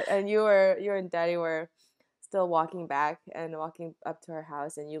back out, and you and Daddy were still walking back and walking up to our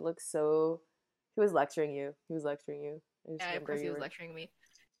house, and you looked so. He was lecturing you. He was lecturing you. I just yeah, of remember course he you was were. lecturing me.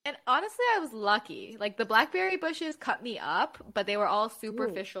 And honestly, I was lucky. Like the blackberry bushes cut me up, but they were all Ooh,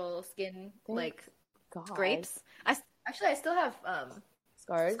 superficial skin, thank like God. scrapes. I still have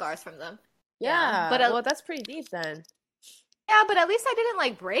Scars. scars from them. Yeah, Yeah, well, that's pretty deep then. but at least I didn't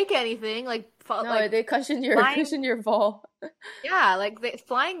like break anything. No, they cushioned your Flying. cushion your fall. Yeah,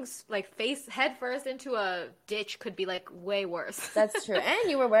 flying like face head first into a ditch could be like way worse. That's true. And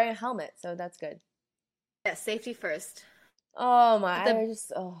you were wearing a helmet, so that's good. Yeah, safety first. Oh But my, the I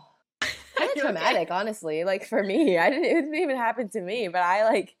just Are kind of you okay? traumatic, honestly. Like for me, it didn't even happen to me, but I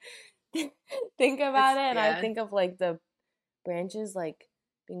like think about It's it and I yeah. think of like the branches like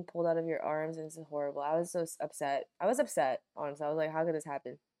being pulled out of your arms and it's horrible. I was so upset. I was upset, honestly. I was like, how could this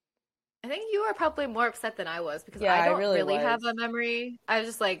happen? I think you were probably more upset than I was because Yeah, I I don't really really was. have a memory. I was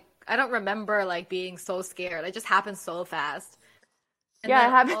just like I don't remember like being so scared. It just happened so fast. And Yeah, it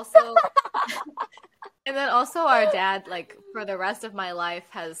then happened. also and then also our dad like for the rest of my life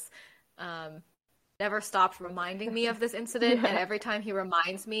has um never stopped reminding me of this incident, and Yeah. every time he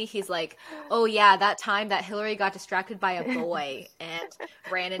reminds me, he's like, "Oh yeah, that time that Hillary got distracted by a boy and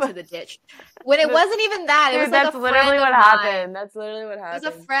ran into But, the ditch." When it but wasn't even that, it was dude, like a that's literally friend of what mine. happened. That's literally what It was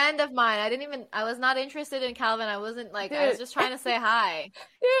a happened. friend of mine. I was not interested in Calvin. I wasn't like, I was Dude, just trying to say hi.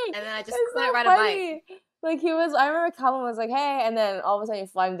 dude, And then I just it's couldn't so ride a bike. funny. Like he was, I remember Calvin was like, "Hey," and then all of a sudden you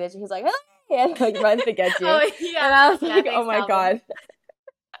fly in the ditch, and he's like, "Hey," and like runs to get you. Oh yeah, And I was yeah. like, "Oh Thanks, my Calvin. God, what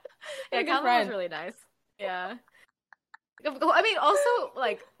Yeah, a good Calvin was friend." really nice. Yeah. I mean, also,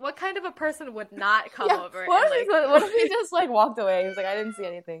 like, what kind of a person would not come Yeah. over What and if like? what if he just like walked away? He was like, "I didn't see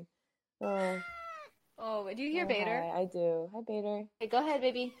anything." Oh, Oh, do you hear oh Bader? hi, I do. Hi, Bader. Okay, go ahead,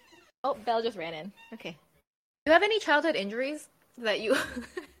 baby. Oh, Belle just ran in. Okay. Do you have any childhood injuries that you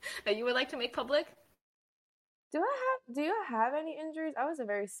that you would like to make public? Do you have any injuries? I was a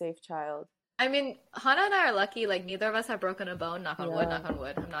very safe child. I mean, Hannah and I are lucky. Like, neither of us have broken a bone. Knock on wood. Yeah. Knock on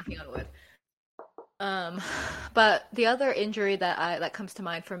wood. I'm knocking on wood. Um, but the other injury that comes to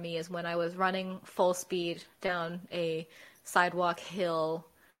mind for me is when I was running full speed down a sidewalk hill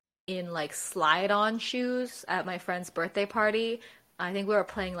in like slide-on shoes at my friend's birthday party. I think we were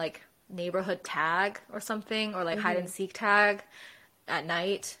playing like neighborhood tag or something, or like hide and Mm-hmm. seek tag at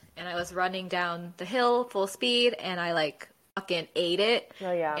night, and I was running down the hill full speed, and I like fucking ate it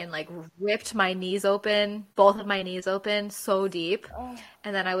Oh yeah. and like ripped my knees open, both of my knees open so deep. Oh,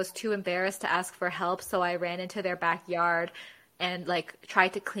 And then I was too embarrassed to ask for help, so I ran into their backyard and like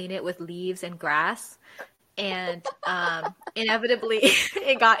tried to clean it with leaves and grass. And inevitably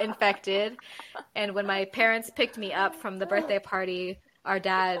it got infected. And when my parents picked me up from the birthday party, our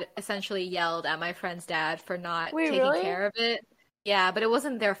dad essentially yelled at my friend's dad for not wait, taking really? care of it. Yeah, but it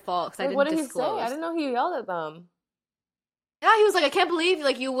wasn't their fault because I Like, what didn't did he say? I disclose. didn't know he yelled at them. Yeah, he was like, I can't believe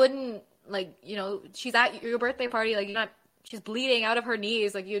like you wouldn't like, she's at your birthday party, like you're not she's bleeding out of her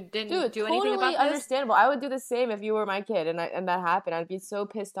knees, like you didn't Dude, do anything totally about this. understandable. I would do the same if you were my kid and that happened. I'd be so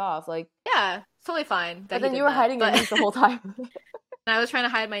pissed off. Like, Yeah, totally fine but that he then you did were that. hiding your But knees the whole time. I was trying to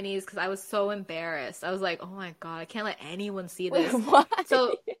hide my knees because I was so embarrassed. I was like, oh my God, I can't let anyone see Wait, this. why?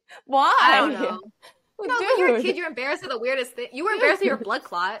 So I don't Why? know. When you're a Dude. kid, you're embarrassed of the weirdest thing. You were embarrassed of your blood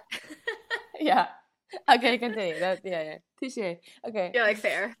clot. Yeah. Okay, continue. Yeah. Touche. Okay. You're like,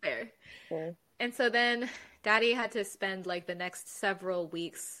 fair, fair. Fair. And so then Daddy had to spend like the next several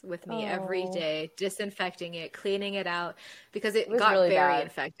weeks with me every Oh, day, disinfecting it, cleaning it out because it it was got really very bad. It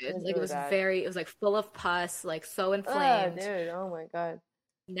infected. was Like really bad. it was like full of pus, like so Ugh, inflamed, dude. Oh my God.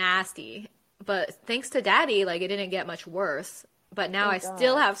 nasty. But thanks to Daddy, like it didn't get much worse. But now I Thank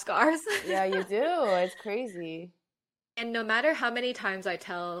still God. have scars. Yeah, you do. It's crazy. And no matter how many times I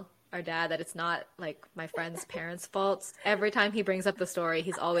tell our dad that it's not like my friend's parents' fault, every time he brings up the story,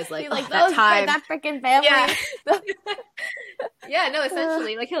 he's always like, He's "Oh, like, that time." that freaking family. Yeah. Oh Yeah, no,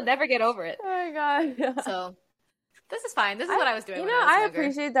 essentially, like he'll never get over it. my God. Yeah. So, this is fine. This is what I was doing when I was I younger.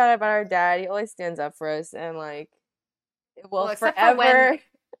 appreciate that about our dad. He always stands up for us and like will Well, except for when forever.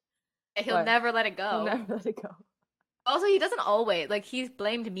 he'll What? never let it He'll go. never let it go. Also, he doesn't always. Like he's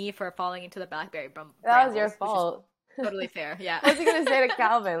blamed me for falling into the That was your brambles, which is fault. totally fair. Yeah. What's he gonna say to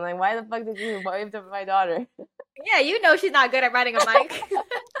Calvin? Like, why the fuck did you wave to my daughter? Yeah, you know she's not good at riding a bike.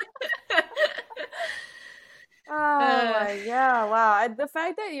 Oh Uh, my, yeah, wow. The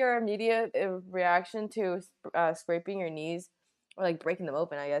fact that your immediate reaction to scraping your knees or like breaking them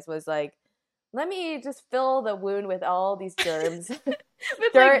open, I guess, was like, let me just fill the wound with all these germs,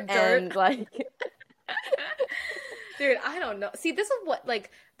 with dirt, like dirt. and like, Dude, I don't know. See, this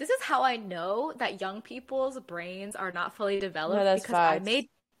is how I know that young people's brains are not fully no, developed that's because facts.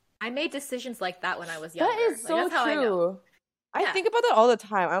 I made decisions like that when I was That younger. is Like so that's how I know. true. I Yeah. think about that all the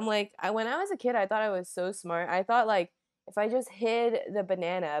time. I'm like, when I was a kid, I thought I was so smart. I thought like if I just hid the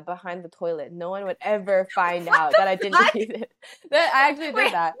banana behind the toilet, no one would ever find What out the that I didn't fuck? eat it. That I actually did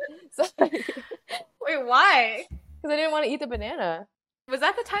Wait, that. So, because wait, why? I didn't want to eat the banana. Was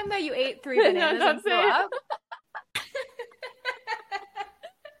that the time that you ate three No, bananas don't and threw say it. up?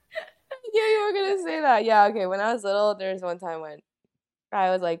 Yeah, you were gonna say that. Yeah, okay. When I was little, there was one time when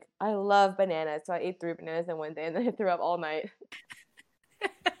I was like, I love bananas, so I ate 3 bananas in one day, and then I threw up all night.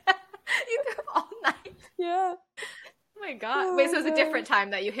 You threw up all night. Yeah. Oh my God. Wait, Oh so it was a god. different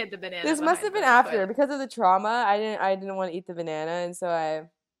time that you hid the banana This must have behind been the after toilet. because of the trauma. I didn't want to eat the banana, and so I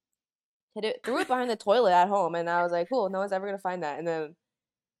threw it behind the toilet at home, and I was like, cool, no one's ever gonna find that. And then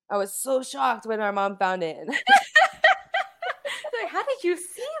I was so shocked when our mom found it. Like, how did you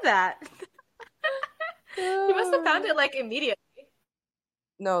see that? You must have found it like immediately.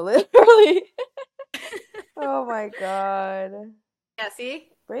 No, literally. Oh my god. Yeah, see?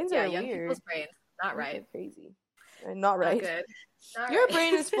 Brains Yeah, are young weird. people's brains. Not Brains right. are crazy. Not Not right. good. Not Your right.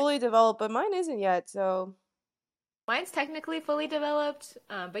 brain is fully developed, but mine isn't yet, so Mine's technically fully developed,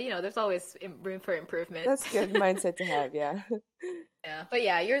 but there's always room for improvement. that's good mindset to have, yeah. Yeah, but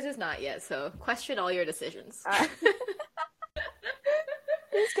yeah, yours is not yet, so question all your decisions.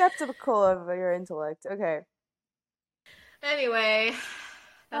 Be skeptical of your intellect. Okay. Anyway,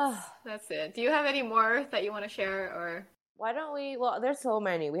 Ah, That's it. Do you have any more that you want to share or why don't we? Well, there's so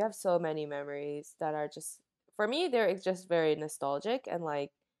many. We have so many memories that are just, for me, they're just very nostalgic and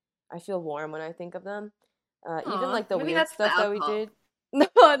like I feel warm when I think of them. Even oh, like the maybe weird that's the stuff that we alcohol. did. No,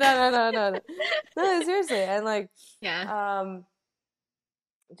 no, no, no, no, no. No, seriously. And like, Yeah. um,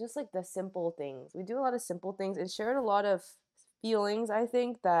 just like the simple things. We do a lot of simple things and shared a lot of feelings, I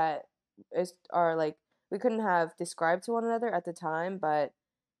think, that are like we couldn't have described to one another at the time, but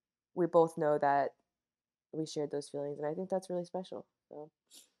we both know that we shared those feelings, and I think that's really special. So,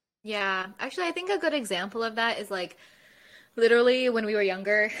 Yeah. Actually, I think a good example of that is like literally when we were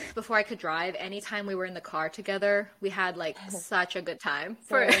younger, before I could drive, anytime we were in the car together, we had like such a good time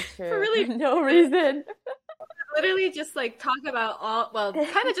for so for true. For really no reason. literally just like talk about all, well,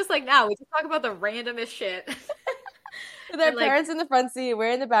 kind of just like now, we just talk about the randomest shit. With our And like parents in the front seat,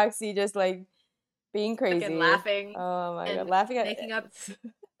 we're in the back seat, just like being fucking crazy. laughing Oh my God, and laughing at making up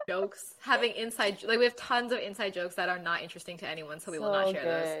jokes, having inside like we have tons of inside jokes that are not interesting to anyone, so we will not so share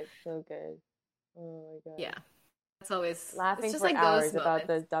those. good, so good. Oh my Yeah. God, It's always it's laughing just for like those hours about moments.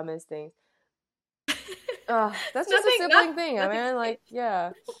 the dumbest things. That's just a Nothing, sibling thing, I nothing mean, like, changed.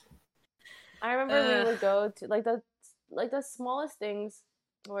 yeah. I remember we Uh, would go to like the smallest things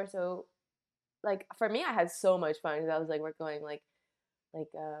were so like for me I had so much fun because I was like we're going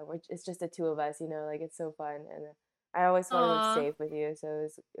it's just the two of us, like it's so fun and I always felt it was aw. safe with you, so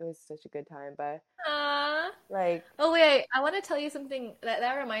it was such a good time. But Aw. like Oh wait, I want to tell you something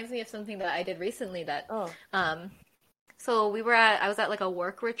that reminds me of something that I did recently that oh um so I was at like a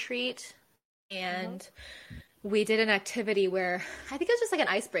work retreat uh-huh. and we did an activity where I think it was just like an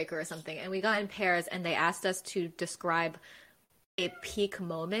icebreaker or something, and we got in pairs and they asked us to describe a peak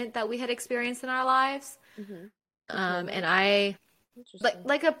moment that we had experienced in our lives. Peak And moment, I interesting.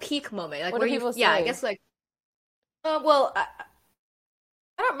 like a peak moment, like What do where you, people yeah, I say? guess like, well, I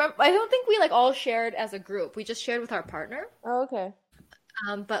don't remember. I don't think we like all shared as a group. We just shared with our partner. Oh, okay.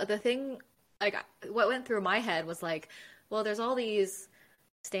 But the thing, like, what went through my head was like, well, there's all these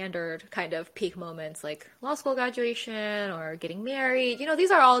standard kind of peak moments like law school graduation or getting married.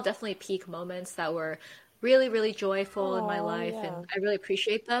 These are all definitely peak moments that were really, really joyful in my Oh life, yeah. and I really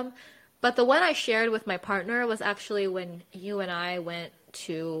appreciate them. But the one I shared with my partner was actually when you and I went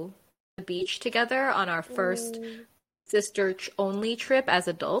to the beach together on our first Mm, sister only trip as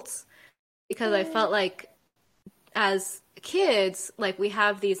adults, because I mm. felt like as kids, like we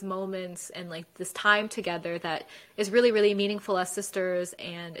have these moments and like this time together that is really, really meaningful as sisters.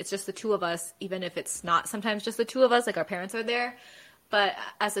 And it's just the two of us, even if it's not sometimes just the two of us, like our parents are there. But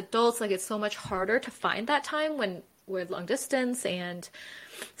as adults, like it's so much harder to find that time when we're long distance and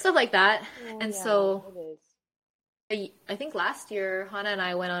stuff like that. Oh And yeah, so it is. I think last year, Hannah and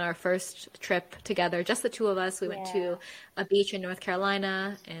I went on our first trip together, just the two of us. We went Yeah. to a beach in North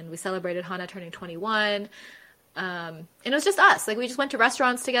Carolina and we celebrated Hannah turning 21. And it was just us. Like we just went to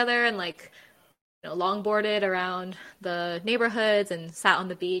restaurants together and like longboarded around the neighborhoods and sat on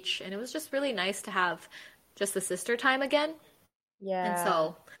the beach. And it was just really nice to have just the sister time again. And Yeah.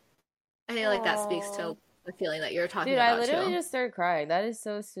 so I think like that speaks Oh. to the feeling that you're Dude, talking I about literally too. just started crying. That is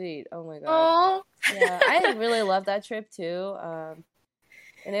so sweet. Oh my God. Oh, Yeah, I really loved that trip too.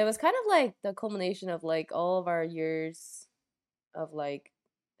 And it was kind of like the culmination of like all of our years of like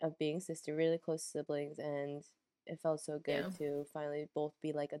of being sister, really close siblings, and it felt so good yeah, to finally both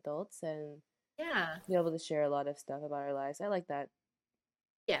be like adults and yeah, be able to share a lot of stuff about our lives. I like that.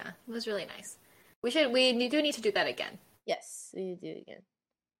 yeah. It was really nice. We do need to do that again. Yes, we do it again.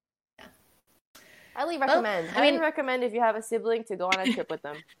 Yeah. Highly Well, recommend. I Highly mean, recommend if you have a sibling to go on a trip with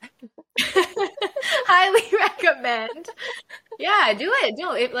them. highly recommend. Yeah, do it.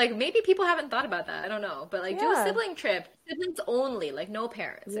 Do it. Like maybe people haven't thought about that. I don't know, but like do a Yeah. sibling trip, siblings only, like no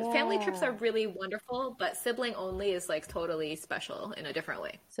parents. Family trips are Yeah. really wonderful, but sibling only is like totally special in a different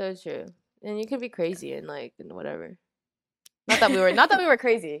way. So true. And you can be crazy and like and whatever. Not that we were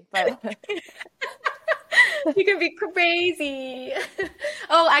crazy, but You can be crazy.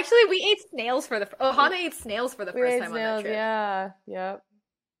 Oh, actually, we ate snails for the. Oh, Hana ate snails for the we first ate time on that snails. trip. Yeah. Yep.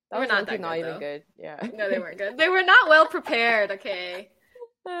 That They were was not low-key that not good even though. good. Yeah. No, they weren't good. They were not well prepared. Okay.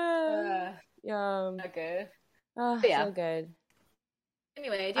 Uh, Uh, Yum. not good. Ah, But yeah. so good.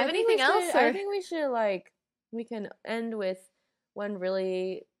 Anyway, do you I have think we anything should else I or? think we should like we can end with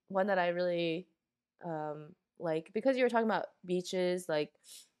one that I really like because you were talking about beaches, like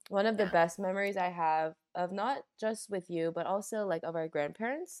one of the Yeah. best memories I have of not just with you, but also like of our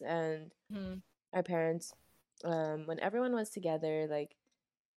grandparents and Mhm. our parents, when everyone was together, like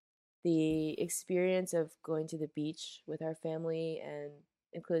the experience of going to the beach with our family and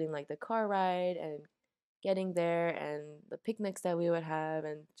including like the car ride and getting there and the picnics that we would have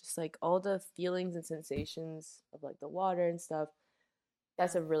and just like all the feelings and sensations of like the water and stuff.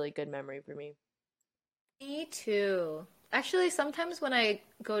 That's a really good memory for me. Me too. Actually, sometimes when I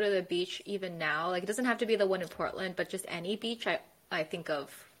go to the beach, even now, like it doesn't have to be the one in Portland, but just any beach, I think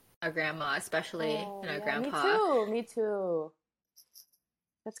of our grandma, especially, Oh, and our yeah, me grandpa. too. Me too.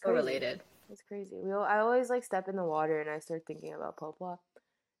 That's So crazy. related. That's crazy. I always like step in the water and I start thinking about Popla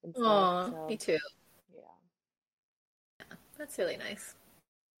and stuff. Oh, me So, too. yeah. That's really nice.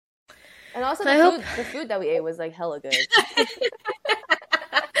 And also So I hope. the food that we ate was like hella good.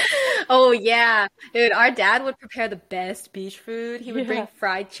 Oh yeah, dude, our dad would prepare the best beach food. He would bring Yeah.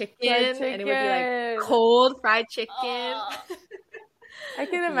 fried Fried chicken, and it would be like chicken. cold fried chicken. Oh, I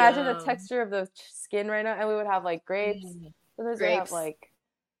can imagine the Yum. texture of the skin right now. And we would have like grapes. Mm. Sometimes we would have Grapes, like,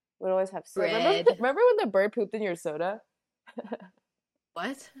 we'd always have cereal. bread. Remember when the bird pooped in your soda?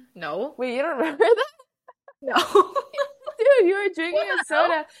 What? No. Wait, you don't remember that? No. Dude, you were What drinking a the hell?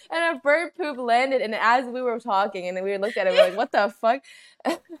 soda and a bird poop landed. And as we were talking, and then we looked at it, we are like, what the fuck?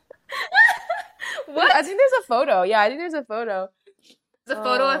 I What? think there's a photo. Yeah, I think there's a photo. There's a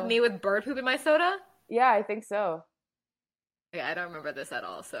photo of Oh, me with bird poop in my soda? yeah, I think so. Okay, I don't remember this at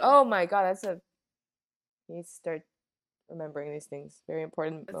all, so Oh my God, you need to start remembering these things. Very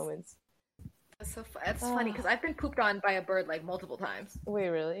important that's moments. that's funny because Oh, I've been pooped on by a bird like multiple times. wait,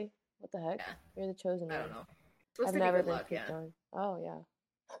 really? What the heck? Yeah, You're the chosen I one. don't know. It's supposed I've to be never good been luck, pooped yeah. on. Oh,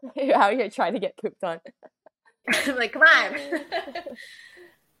 yeah. You're out here trying to get pooped on. Like, come on.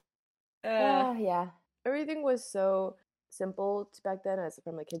 uh, Oh, yeah. Everything was so simple back then, as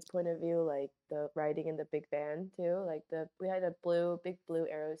from a kid's point of view, like the riding in the big van too. Like we had a big blue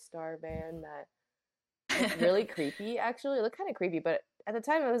Aerostar van that looked really creepy. Actually, it looked kind of creepy, but at the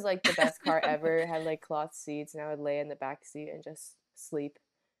time it was like the best car ever. It had like cloth seats, and I would lay in the back seat and just sleep.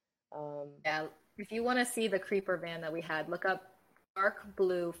 Um, yeah, if you want to see the creeper van that we had, look up dark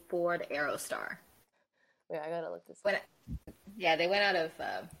blue Ford Aerostar. wait, I gotta look this When up. yeah, they went out of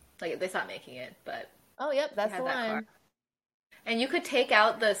like they stopped making it, but Oh, yep, we that's the had that car. one. And you could take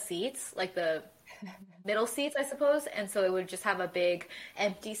out the seats, like the middle seats, I suppose, and so it would just have a big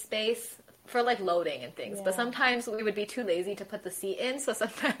empty space for like loading and things. But Yeah, sometimes we would be too lazy to put the seat in, so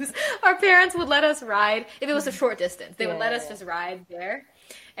sometimes our parents would let us ride if it was a short distance. They would let us yeah, just ride there,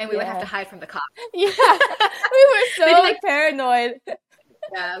 and we would have yeah, to hide from the cops. yeah. We were They'd be so like, paranoid.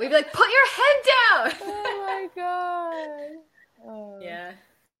 yeah, we'd be like, put your head down. Oh my God. Oh, Yeah.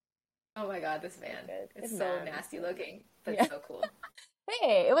 Oh my God, this van. good It's so man. nasty looking, but Yeah. so cool.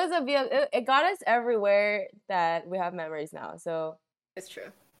 Hey, it got us everywhere that we have memories now. So, It's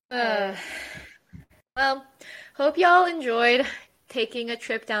true. all right. Well, hope y'all enjoyed taking a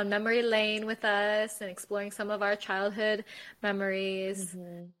trip down memory lane with us and exploring some of our childhood memories.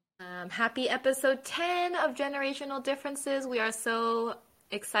 Hmm. Happy episode 10 of Generational Differences. We are so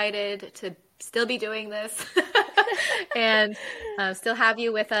excited to still be doing this and still have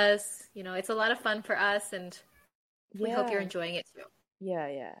you with us. You know, it's a lot of fun for us, and we hope you're Yeah. enjoying it too. Yeah,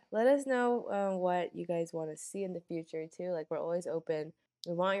 yeah. Let us know what you guys want to see in the future too. Like we're always open.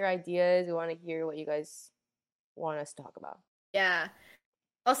 We want your ideas. We want to hear what you guys want us to talk about. Yeah.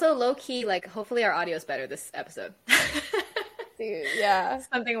 Also, low key, like, hopefully our audio is better this episode. Dude, yeah.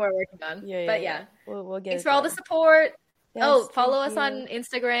 Something we're working on. Yeah, yeah, But yeah. yeah, We'll get thanks it for all the done. support. Oh, Yes, thank follow us you. on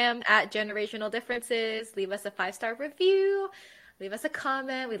Instagram at Generational Differences. Leave us a 5-star review. Leave us a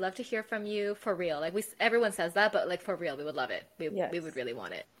comment. We'd love to hear from you for real. Like everyone says that, but like for real, we would love it. We would Yes. really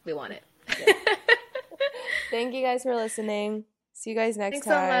want it. We want it. Yes. Thank you guys for listening. See you guys next Thanks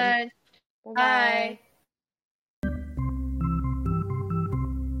so time. much. Bye bye. Bye.